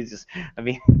on there.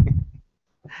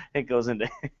 It goes into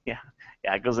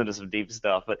it goes into some deep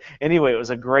stuff. But anyway, it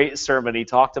was a great sermon. He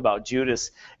talked about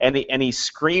Judas, and he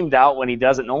screamed out when he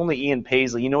does it. And only Ian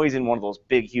Paisley, he's in one of those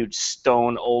big, huge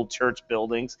stone old church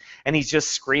buildings, and he's just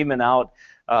screaming out,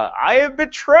 "I have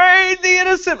betrayed the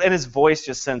innocent," and his voice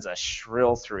just sends a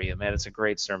shrill through you, man. It's a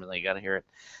great sermon. You got to hear it.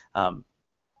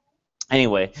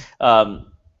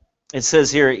 It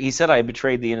says here, he said, "I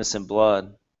betrayed the innocent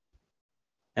blood,"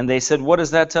 and they said, "What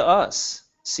is that to us?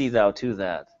 See thou to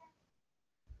that."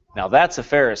 Now that's a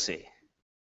Pharisee.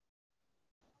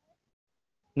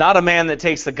 Not a man that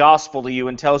takes the gospel to you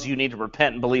and tells you need to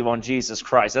repent and believe on Jesus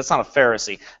Christ. That's not a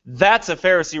Pharisee. That's a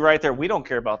Pharisee right there. We don't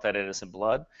care about that innocent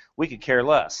blood. We could care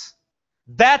less.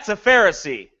 That's a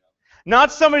Pharisee.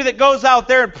 Not somebody that goes out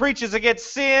there and preaches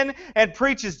against sin and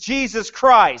preaches Jesus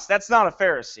Christ. That's not a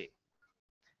Pharisee.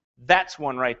 That's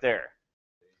one right there.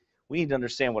 We need to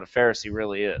understand what a Pharisee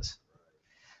really is.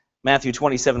 Matthew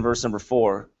 27, verse number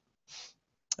 5,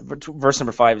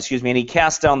 and he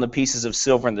cast down the pieces of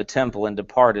silver in the temple and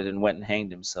departed and went and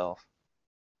hanged himself.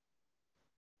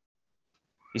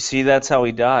 You see, that's how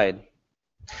he died.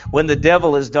 When the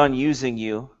devil is done using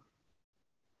you,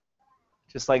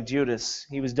 just like Judas,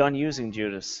 he was done using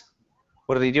Judas.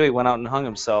 What did he do? He went out and hung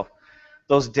himself.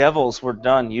 Those devils were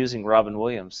done using Robin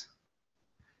Williams.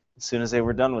 As soon as they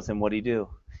were done with him, what did he do?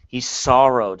 He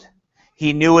sorrowed.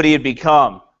 He knew what he had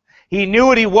become. He knew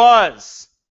what he was.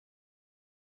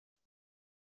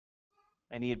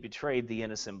 And he had betrayed the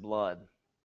innocent blood.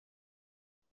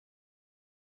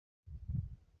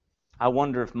 I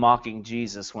wonder if mocking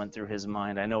Jesus went through his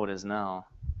mind. I know it is now.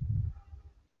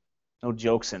 No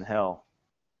jokes in hell.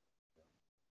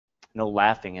 No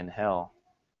laughing in hell.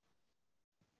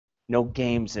 No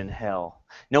games in hell.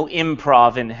 No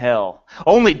improv in hell.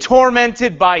 Only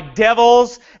tormented by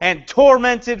devils and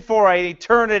tormented for an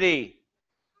eternity.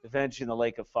 Eventually in the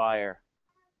lake of fire.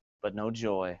 But no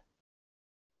joy.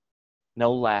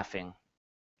 No laughing.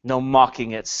 No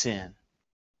mocking at sin.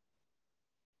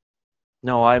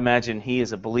 No, I imagine he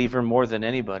is a believer more than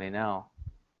anybody now.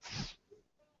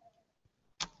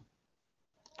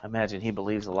 I imagine he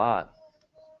believes a lot.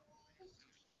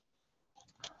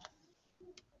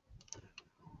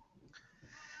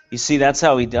 You see, that's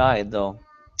how he died, though.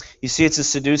 You see, it's a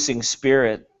seducing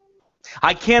spirit.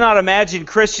 I cannot imagine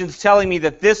Christians telling me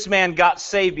that this man got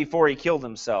saved before he killed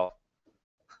himself.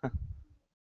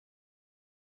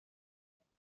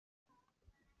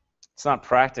 It's not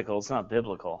practical. It's not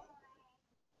biblical.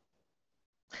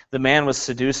 The man was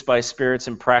seduced by spirits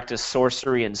and practiced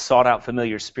sorcery and sought out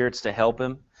familiar spirits to help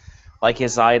him, like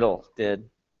his idol did.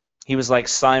 He was like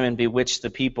Simon, bewitched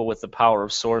the people with the power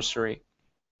of sorcery.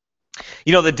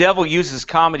 You know, the devil uses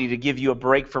comedy to give you a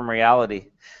break from reality.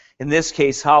 In this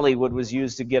case, Hollywood was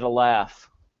used to get a laugh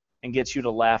and get you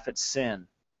to laugh at sin.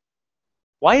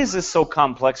 Why is this so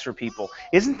complex for people?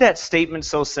 Isn't that statement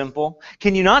so simple?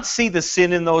 Can you not see the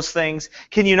sin in those things?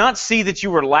 Can you not see that you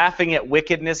were laughing at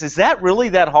wickedness? Is that really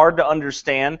that hard to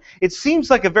understand? It seems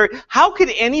like a very... How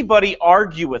could anybody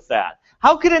argue with that?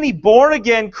 How could any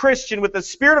born-again Christian with the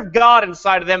Spirit of God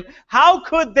inside of them, how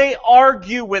could they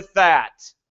argue with that?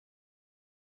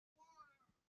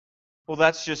 Well,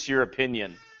 that's just your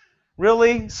opinion.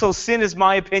 Really? So sin is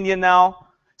my opinion now?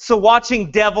 So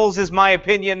watching devils is my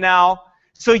opinion now?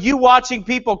 So you watching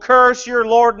people curse your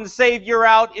Lord and Savior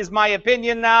out is my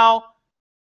opinion now?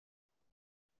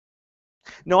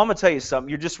 No, I'm going to tell you something.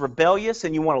 You're just rebellious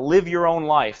and you want to live your own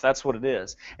life. That's what it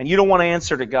is. And you don't want to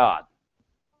answer to God.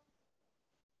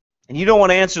 And you don't want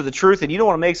to answer the truth, and you don't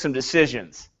want to make some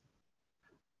decisions.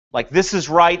 Like this is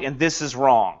right and this is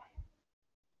wrong.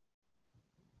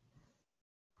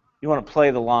 You want to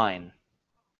play the line.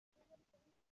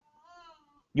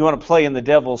 You want to play in the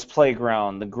devil's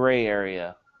playground, the gray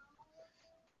area.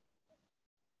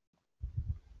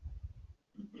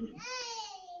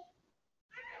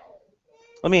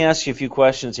 Let me ask you a few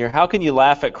questions here. How can you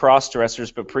laugh at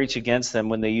cross-dressers but preach against them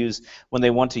when they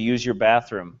want to use your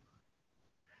bathroom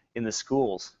in the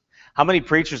schools? How many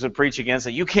preachers would preach against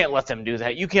it? You can't let them do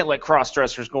that. You can't let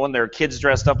cross-dressers go in there, kids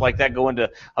dressed up like that, go into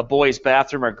a boy's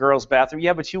bathroom or a girl's bathroom.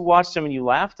 Yeah, but you watched them and you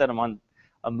laughed at them on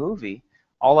a movie.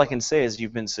 All I can say is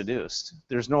you've been seduced.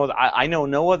 There's no other, I know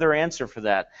no other answer for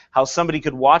that. How somebody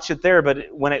could watch it there, but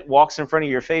when it walks in front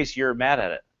of your face, you're mad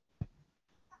at it.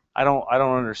 I don't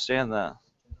understand that.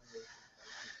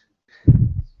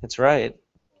 That's right.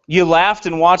 You laughed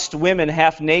and watched women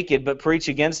half naked, but preach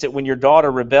against it when your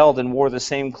daughter rebelled and wore the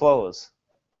same clothes.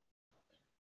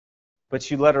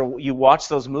 But you watch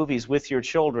those movies with your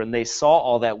children. They saw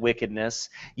all that wickedness.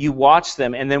 You watch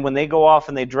them, and then when they go off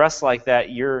and they dress like that,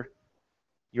 you're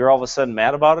all of a sudden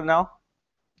mad about it now?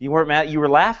 You weren't mad. You were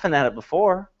laughing at it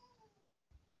before.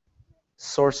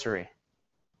 Sorcery.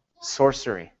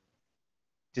 Sorcery.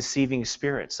 Deceiving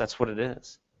spirits. That's what it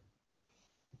is.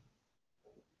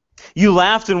 You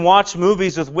laughed and watched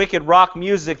movies with wicked rock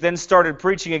music, then started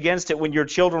preaching against it when your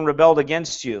children rebelled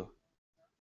against you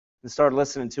and started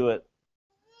listening to it.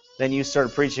 Then you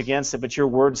started preaching against it, but your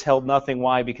words held nothing.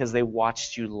 Why? Because they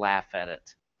watched you laugh at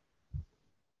it.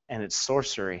 And it's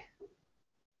sorcery.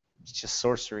 It's just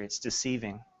sorcery. It's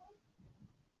deceiving.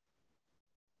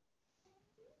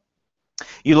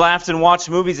 You laughed and watched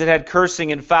movies that had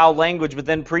cursing and foul language, but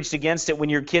then preached against it when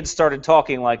your kids started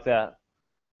talking like that.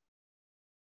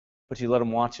 But you let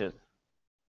them watch it.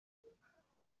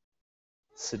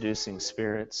 Seducing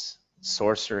spirits,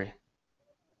 sorcery.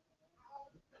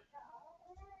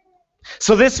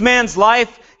 So this man's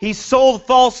life, he sold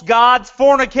false gods,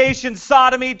 fornication,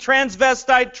 sodomy,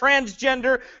 transvestite,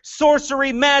 transgender,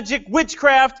 sorcery, magic,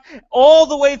 witchcraft, all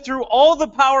the way through all the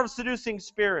power of seducing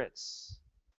spirits.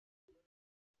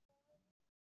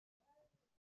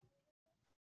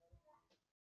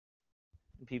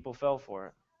 And people fell for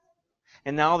it.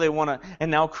 And now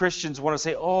now Christians want to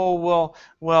say, oh,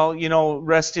 well, you know,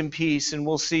 rest in peace, and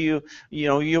we'll see you, you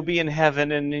know, you'll be in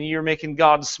heaven, and you're making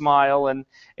God smile, and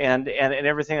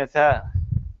everything like that.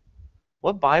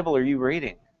 What Bible are you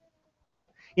reading?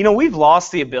 You know, we've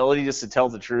lost the ability just to tell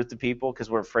the truth to people because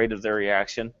we're afraid of their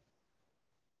reaction.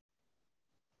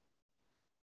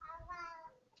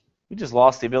 We just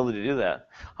lost the ability to do that.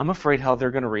 I'm afraid how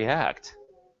they're going to react.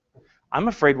 I'm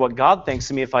afraid what God thinks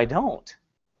of me if I don't.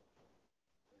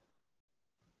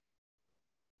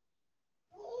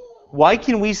 Why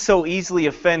can we so easily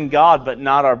offend God but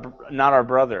not our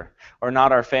brother or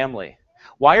not our family?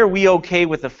 Why are we okay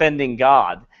with offending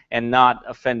God and not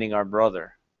offending our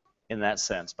brother in that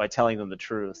sense by telling them the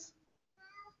truth?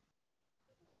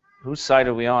 Whose side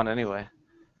are we on anyway? You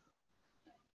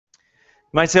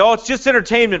might say, oh, it's just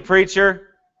entertainment, preacher.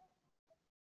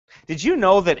 Did you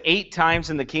know that 8 times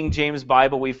in the King James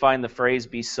Bible we find the phrase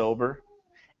be sober?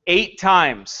 8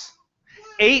 times.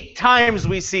 8 times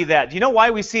we see that. Do you know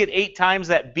why we see it 8 times,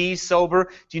 that be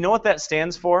sober? Do you know what that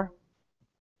stands for?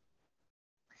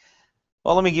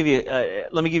 Well, let me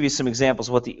give you some examples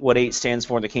of what 8 stands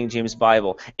for in the King James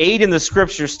Bible. 8 in the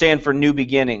Scriptures stand for new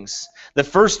beginnings. The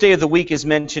first day of the week is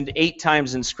mentioned 8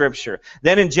 times in Scripture.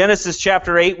 Then in Genesis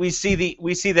chapter 8, we see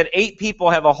that 8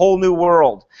 people have a whole new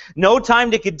world. No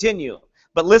time to continue.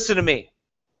 But listen to me.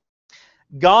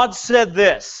 God said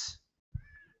this.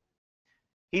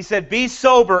 He said, "Be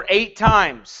sober" 8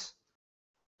 times.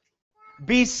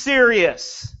 Be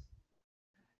serious.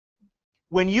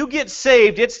 When you get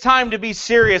saved, it's time to be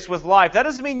serious with life. That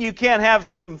doesn't mean you can't have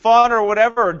some fun or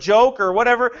whatever, or joke or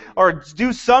whatever, or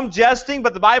do some jesting,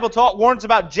 but the Bible warns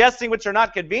about jesting which are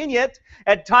not convenient,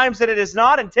 at times that it is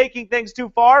not, and taking things too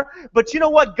far. But you know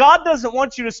what? God doesn't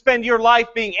want you to spend your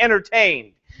life being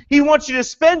entertained. He wants you to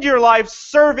spend your life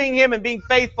serving Him and being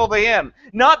faithful to Him,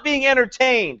 not being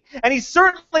entertained. And He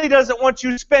certainly doesn't want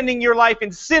you spending your life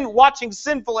in watching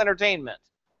sinful entertainment,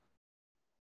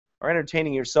 or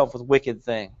entertaining yourself with wicked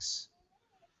things.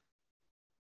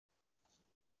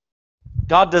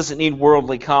 God doesn't need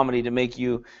worldly comedy to make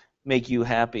you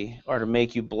happy, or to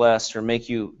make you blessed, or make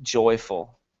you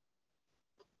joyful.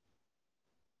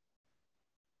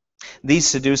 These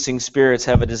seducing spirits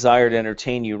have a desire to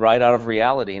entertain you right out of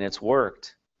reality, and it's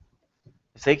worked.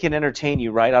 If they can entertain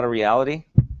you right out of reality,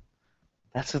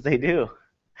 that's what they do.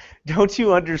 Don't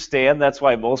you understand? That's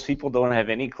why most people don't have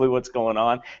any clue what's going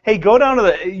on. Hey, go down to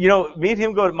me and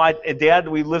him go to my dad.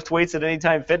 We lift weights at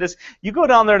Anytime Fitness. You go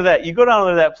down there to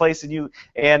that place and you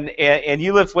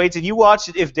lift weights and you watch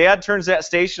it. If Dad turns that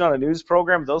station on a news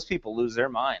program, those people lose their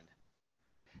mind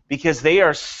because they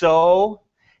are so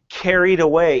carried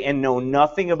away and know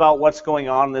nothing about what's going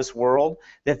on in this world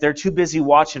that they're too busy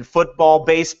watching football,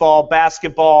 baseball,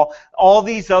 basketball, all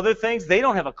these other things. They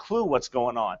don't have a clue what's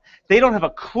going on. They don't have a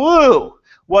clue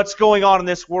what's going on in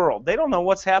this world. They don't know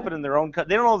what's happened in their own country.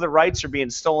 They don't know the rights are being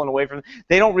stolen away from them.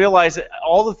 They don't realize that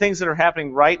all the things that are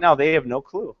happening right now, they have no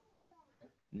clue.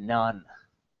 None.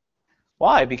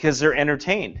 Why? Because they're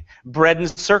entertained. Bread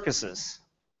and circuses.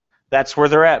 That's where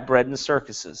they're at, bread and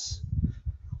circuses.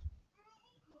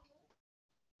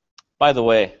 By the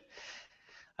way,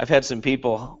 I've had some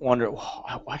people wonder,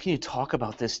 why can you talk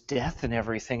about this death and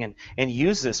everything and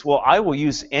use this? Well, I will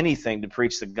use anything to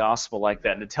preach the gospel like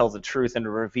that and to tell the truth and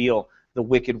to reveal the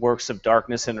wicked works of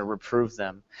darkness and to reprove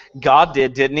them. God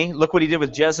did, didn't He? Look what He did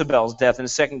with Jezebel's death in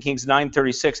 2 Kings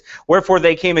 9:36. Wherefore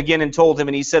they came again and told him,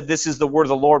 and he said, "This is the word of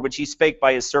the Lord, which He spake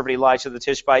by His servant Elisha the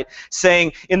Tishbite,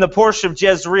 saying, In the portion of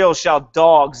Jezreel shall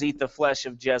dogs eat the flesh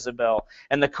of Jezebel,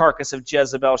 and the carcass of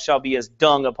Jezebel shall be as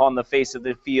dung upon the face of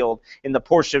the field in the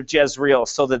portion of Jezreel,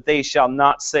 so that they shall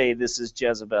not say, This is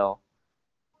Jezebel."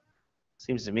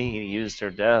 Seems to me He used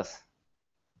her death.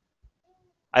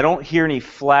 I don't hear any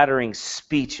flattering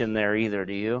speech in there either,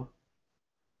 do you?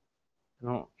 I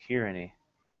don't hear any.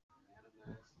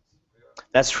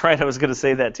 That's right, I was going to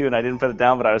say that too, and I didn't put it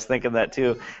down, but I was thinking that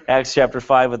too. Acts chapter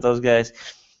 5 with those guys.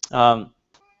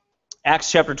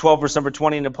 Acts chapter 12, verse number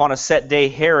 20, and upon a set day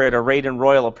Herod, arrayed in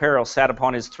royal apparel, sat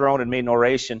upon his throne and made an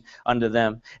oration unto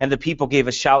them. And the people gave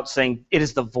a shout, saying, It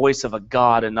is the voice of a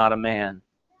God and not a man.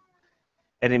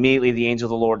 And immediately the angel of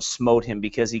the Lord smote him,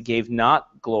 because he gave not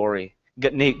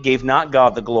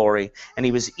God the glory, and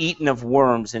he was eaten of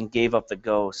worms and gave up the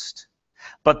ghost.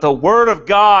 But the word of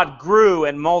God grew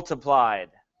and multiplied.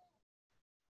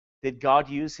 Did God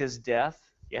use His death?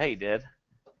 Yeah, He did.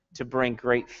 To bring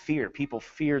great fear. People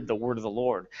feared the word of the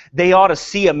Lord. They ought to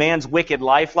see a man's wicked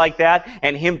life like that,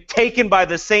 and him taken by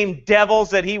the same devils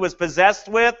that he was possessed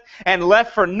with, and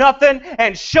left for nothing,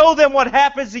 and show them what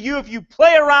happens to you if you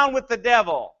play around with the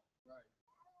devil.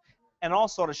 And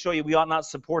also to show you we ought not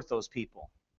support those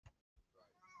people.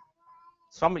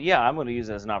 So I'm going to use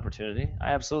it as an opportunity.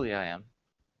 I am.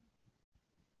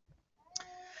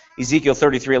 Ezekiel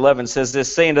 33:11 says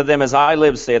this, saying to them, As I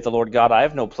live, saith the Lord God, I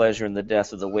have no pleasure in the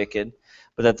death of the wicked,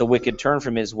 but that the wicked turn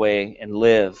from his way and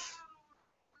live.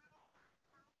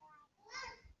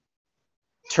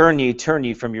 Turn ye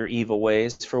from your evil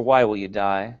ways, for why will you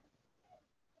die,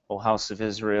 O house of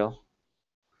Israel?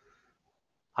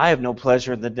 I have no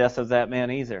pleasure in the death of that man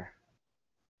either.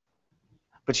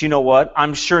 But you know what?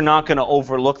 I'm sure not going to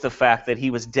overlook the fact that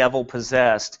he was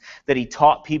devil-possessed, that he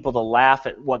taught people to laugh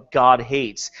at what God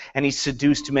hates, and he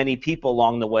seduced many people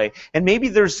along the way. And maybe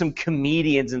there's some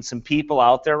comedians and some people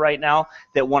out there right now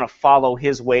that want to follow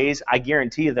his ways. I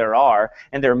guarantee you there are.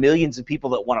 And there are millions of people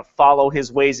that want to follow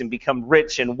his ways and become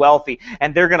rich and wealthy,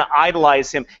 and they're going to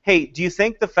idolize him. Hey, do you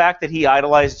think the fact that he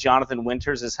idolized Jonathan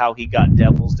Winters is how he got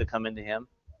devils to come into him?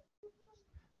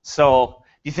 So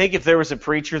Do you think if there was a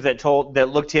preacher that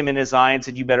looked him in his eye and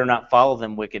said, "You better not follow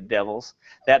them wicked devils.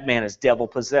 That man is devil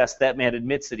possessed. That man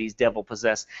admits that he's devil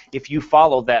possessed. If you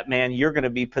follow that man, you're going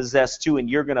to be possessed too, and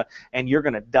you're going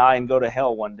to die and go to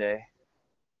hell one day."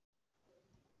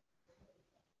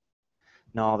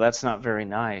 No, that's not very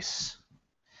nice.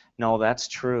 No, that's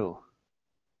true.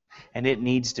 And it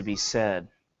needs to be said.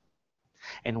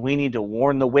 And we need to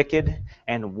warn the wicked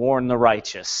and warn the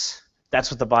righteous.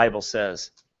 That's what the Bible says.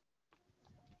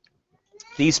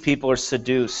 These people are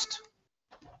seduced.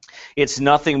 It's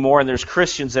nothing more, and there's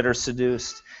Christians that are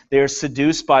seduced. They are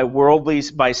seduced by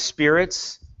by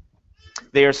spirits.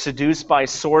 They are seduced by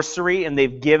sorcery, and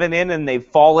they've given in and they've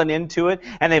fallen into it,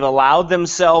 and they've allowed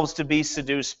themselves to be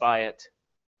seduced by it.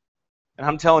 And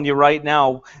I'm telling you right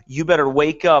now, you better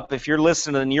wake up. If you're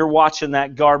listening and you're watching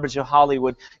that garbage of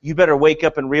Hollywood, you better wake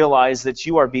up and realize that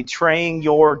you are betraying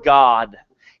your God.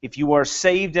 If you are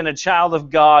saved and a child of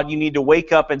God, you need to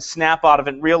wake up and snap out of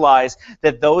it and realize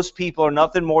that those people are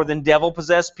nothing more than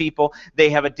devil-possessed people. They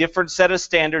have a different set of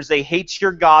standards. They hate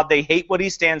your God. They hate what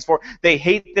He stands for. They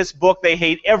hate this book. They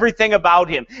hate everything about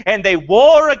Him. And they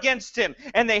war against Him.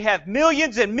 And they have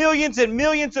millions and millions and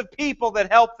millions of people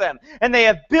that help them. And they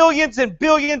have billions and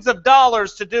billions of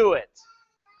dollars to do it.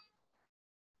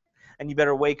 And you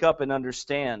better wake up and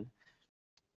understand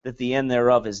that the end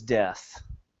thereof is death.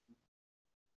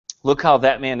 Look how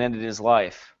that man ended his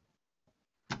life.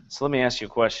 So let me ask you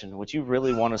a question. Would you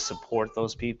really want to support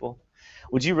those people?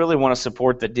 Would you really want to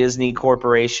support the Disney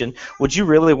Corporation? Would you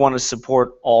really want to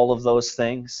support all of those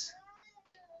things?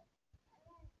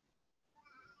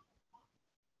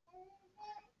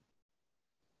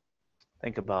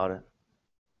 Think about it.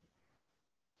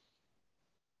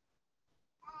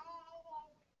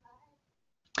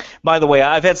 By the way,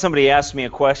 I've had somebody ask me a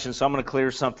question, so I'm going to clear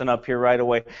something up here right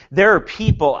away. There are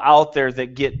people out there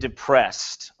that get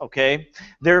depressed, okay?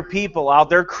 There are people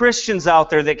Christians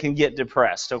out there that can get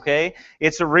depressed, okay?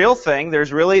 It's a real thing.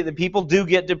 The people do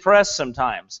get depressed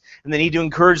sometimes, and they need to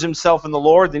encourage themselves in the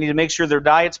Lord. They need to make sure their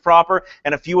diet's proper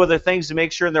and a few other things to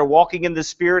make sure they're walking in the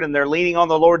Spirit and they're leaning on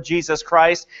the Lord Jesus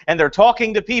Christ, and they're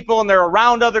talking to people and they're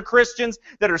around other Christians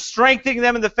that are strengthening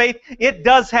them in the faith. It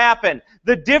does happen.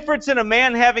 The difference in a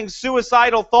man having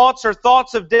suicidal thoughts or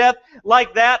thoughts of death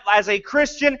like that as a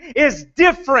Christian is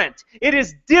different. It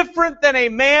is different than a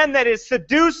man that is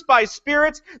seduced by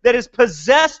spirits, that is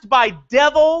possessed by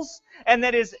devils, and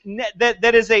that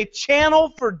is a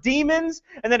channel for demons,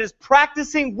 and that is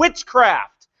practicing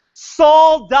witchcraft.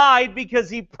 Saul died because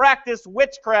he practiced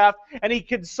witchcraft and he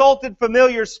consulted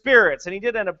familiar spirits, and he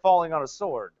did end up falling on a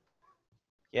sword.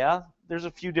 Yeah, there's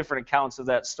a few different accounts of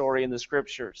that story in the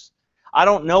Scriptures. I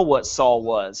don't know what Saul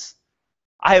was.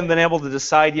 I haven't been able to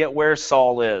decide yet where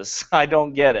Saul is. I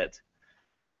don't get it.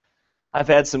 I've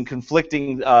had some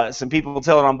conflicting, some people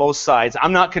tell it on both sides.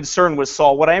 I'm not concerned with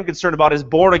Saul. What I am concerned about is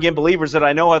born-again believers that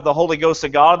I know have the Holy Ghost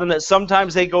of God, and that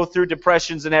sometimes they go through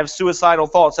depressions and have suicidal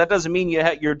thoughts. That doesn't mean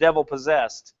you're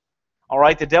devil-possessed. All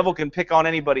right? The devil can pick on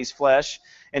anybody's flesh,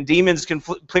 and demons can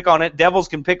pick on it. Devils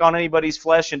can pick on anybody's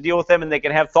flesh and deal with them, and they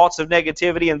can have thoughts of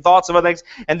negativity and thoughts of other things.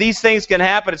 And these things can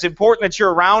happen. It's important that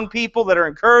you're around people that are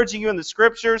encouraging you in the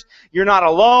Scriptures. You're not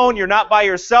alone. You're not by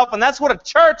yourself. And that's what a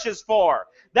church is for.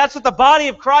 That's what the body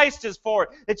of Christ is for.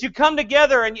 That you come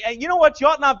together, and you know what? You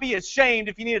ought not be ashamed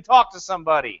if you need to talk to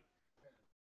somebody.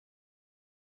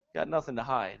 Got nothing to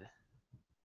hide.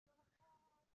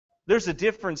 There's a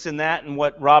difference in that and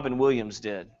what Robin Williams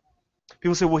did.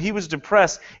 People say, well, he was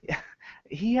depressed.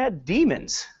 He had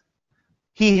demons.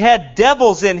 He had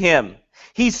devils in him.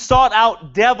 He sought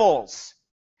out devils.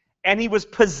 And he was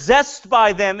possessed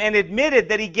by them and admitted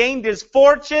that he gained his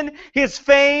fortune, his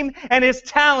fame, and his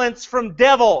talents from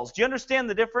devils. Do you understand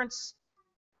the difference?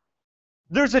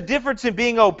 There's a difference in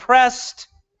being oppressed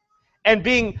and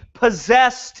being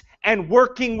possessed and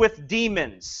working with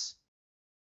demons.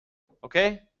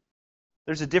 Okay?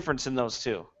 There's a difference in those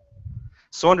two.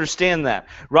 So understand that.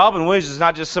 Robin Williams is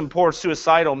not just some poor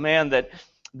suicidal man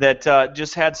that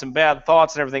just had some bad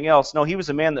thoughts and everything else. No, he was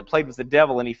a man that played with the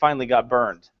devil, and he finally got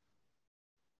burned.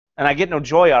 And I get no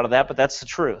joy out of that, but that's the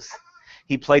truth.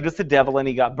 He played with the devil, and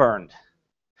he got burned.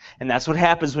 And that's what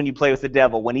happens when you play with the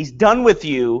devil. When he's done with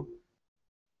you,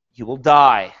 you will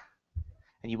die,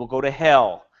 and you will go to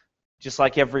hell. Just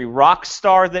like every rock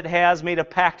star that has made a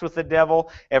pact with the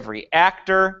devil, every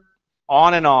actor,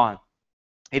 on and on.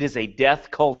 It is a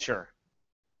death culture.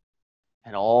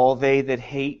 And all they that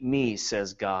hate me,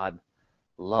 says God,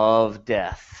 love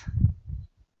death.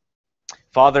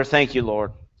 Father, thank you,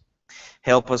 Lord.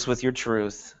 Help us with your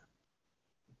truth.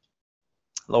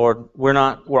 Lord,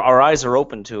 our eyes are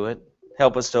open to it.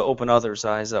 Help us to open others'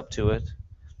 eyes up to it.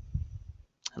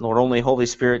 And Lord, only Holy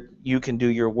Spirit, you can do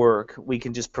your work. We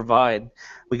can just provide.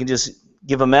 We can just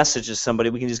give a message to somebody.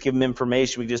 We can just give them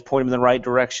information. We can just point them in the right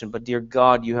direction. But dear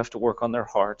God, you have to work on their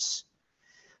hearts.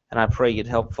 And I pray you'd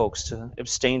help folks to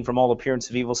abstain from all appearance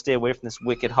of evil, stay away from this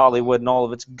wicked Hollywood and all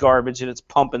of its garbage and its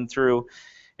pumping through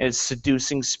and its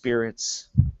seducing spirits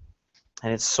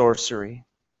and its sorcery.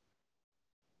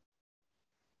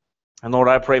 And Lord,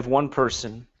 I pray if one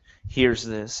person hears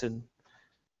this and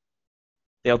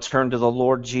they'll turn to the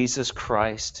Lord Jesus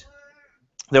Christ,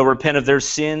 they'll repent of their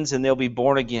sins and they'll be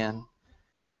born again.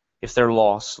 If they're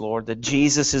lost, Lord, that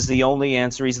Jesus is the only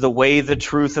answer. He's the way, the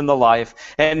truth, and the life.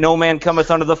 And no man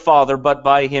cometh unto the Father but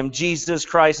by him. Jesus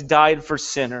Christ died for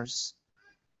sinners.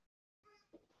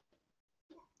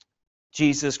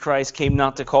 Jesus Christ came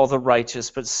not to call the righteous,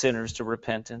 but sinners to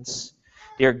repentance.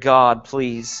 Dear God,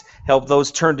 please help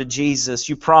those turn to Jesus.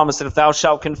 You promised that if thou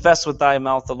shalt confess with thy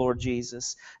mouth the Lord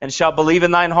Jesus, and shalt believe in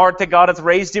thine heart that God hath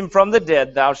raised him from the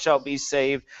dead, thou shalt be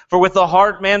saved. For with the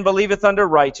heart man believeth unto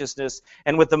righteousness,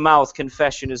 and with the mouth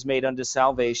confession is made unto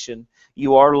salvation.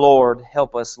 You are Lord.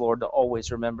 Help us, Lord, to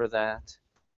always remember that.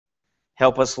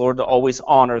 Help us, Lord, to always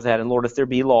honor that. And Lord, if there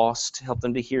be lost, help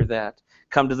them to hear that.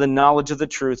 Come to the knowledge of the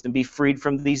truth and be freed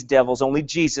from these devils. Only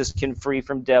Jesus can free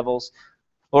from devils.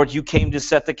 Lord, you came to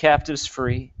set the captives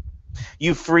free.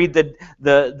 You freed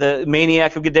the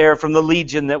maniac of Gadara from the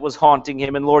legion that was haunting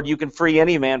him. And Lord, you can free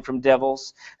any man from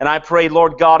devils. And I pray,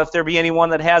 Lord God, if there be anyone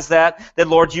that has that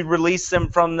Lord, you'd release them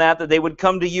from that they would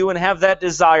come to you and have that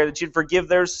desire, that you'd forgive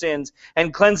their sins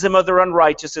and cleanse them of their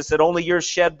unrighteousness that only your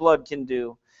shed blood can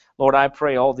do. Lord, I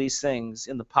pray all these things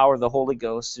in the power of the Holy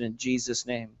Ghost and in Jesus'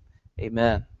 name.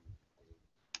 Amen.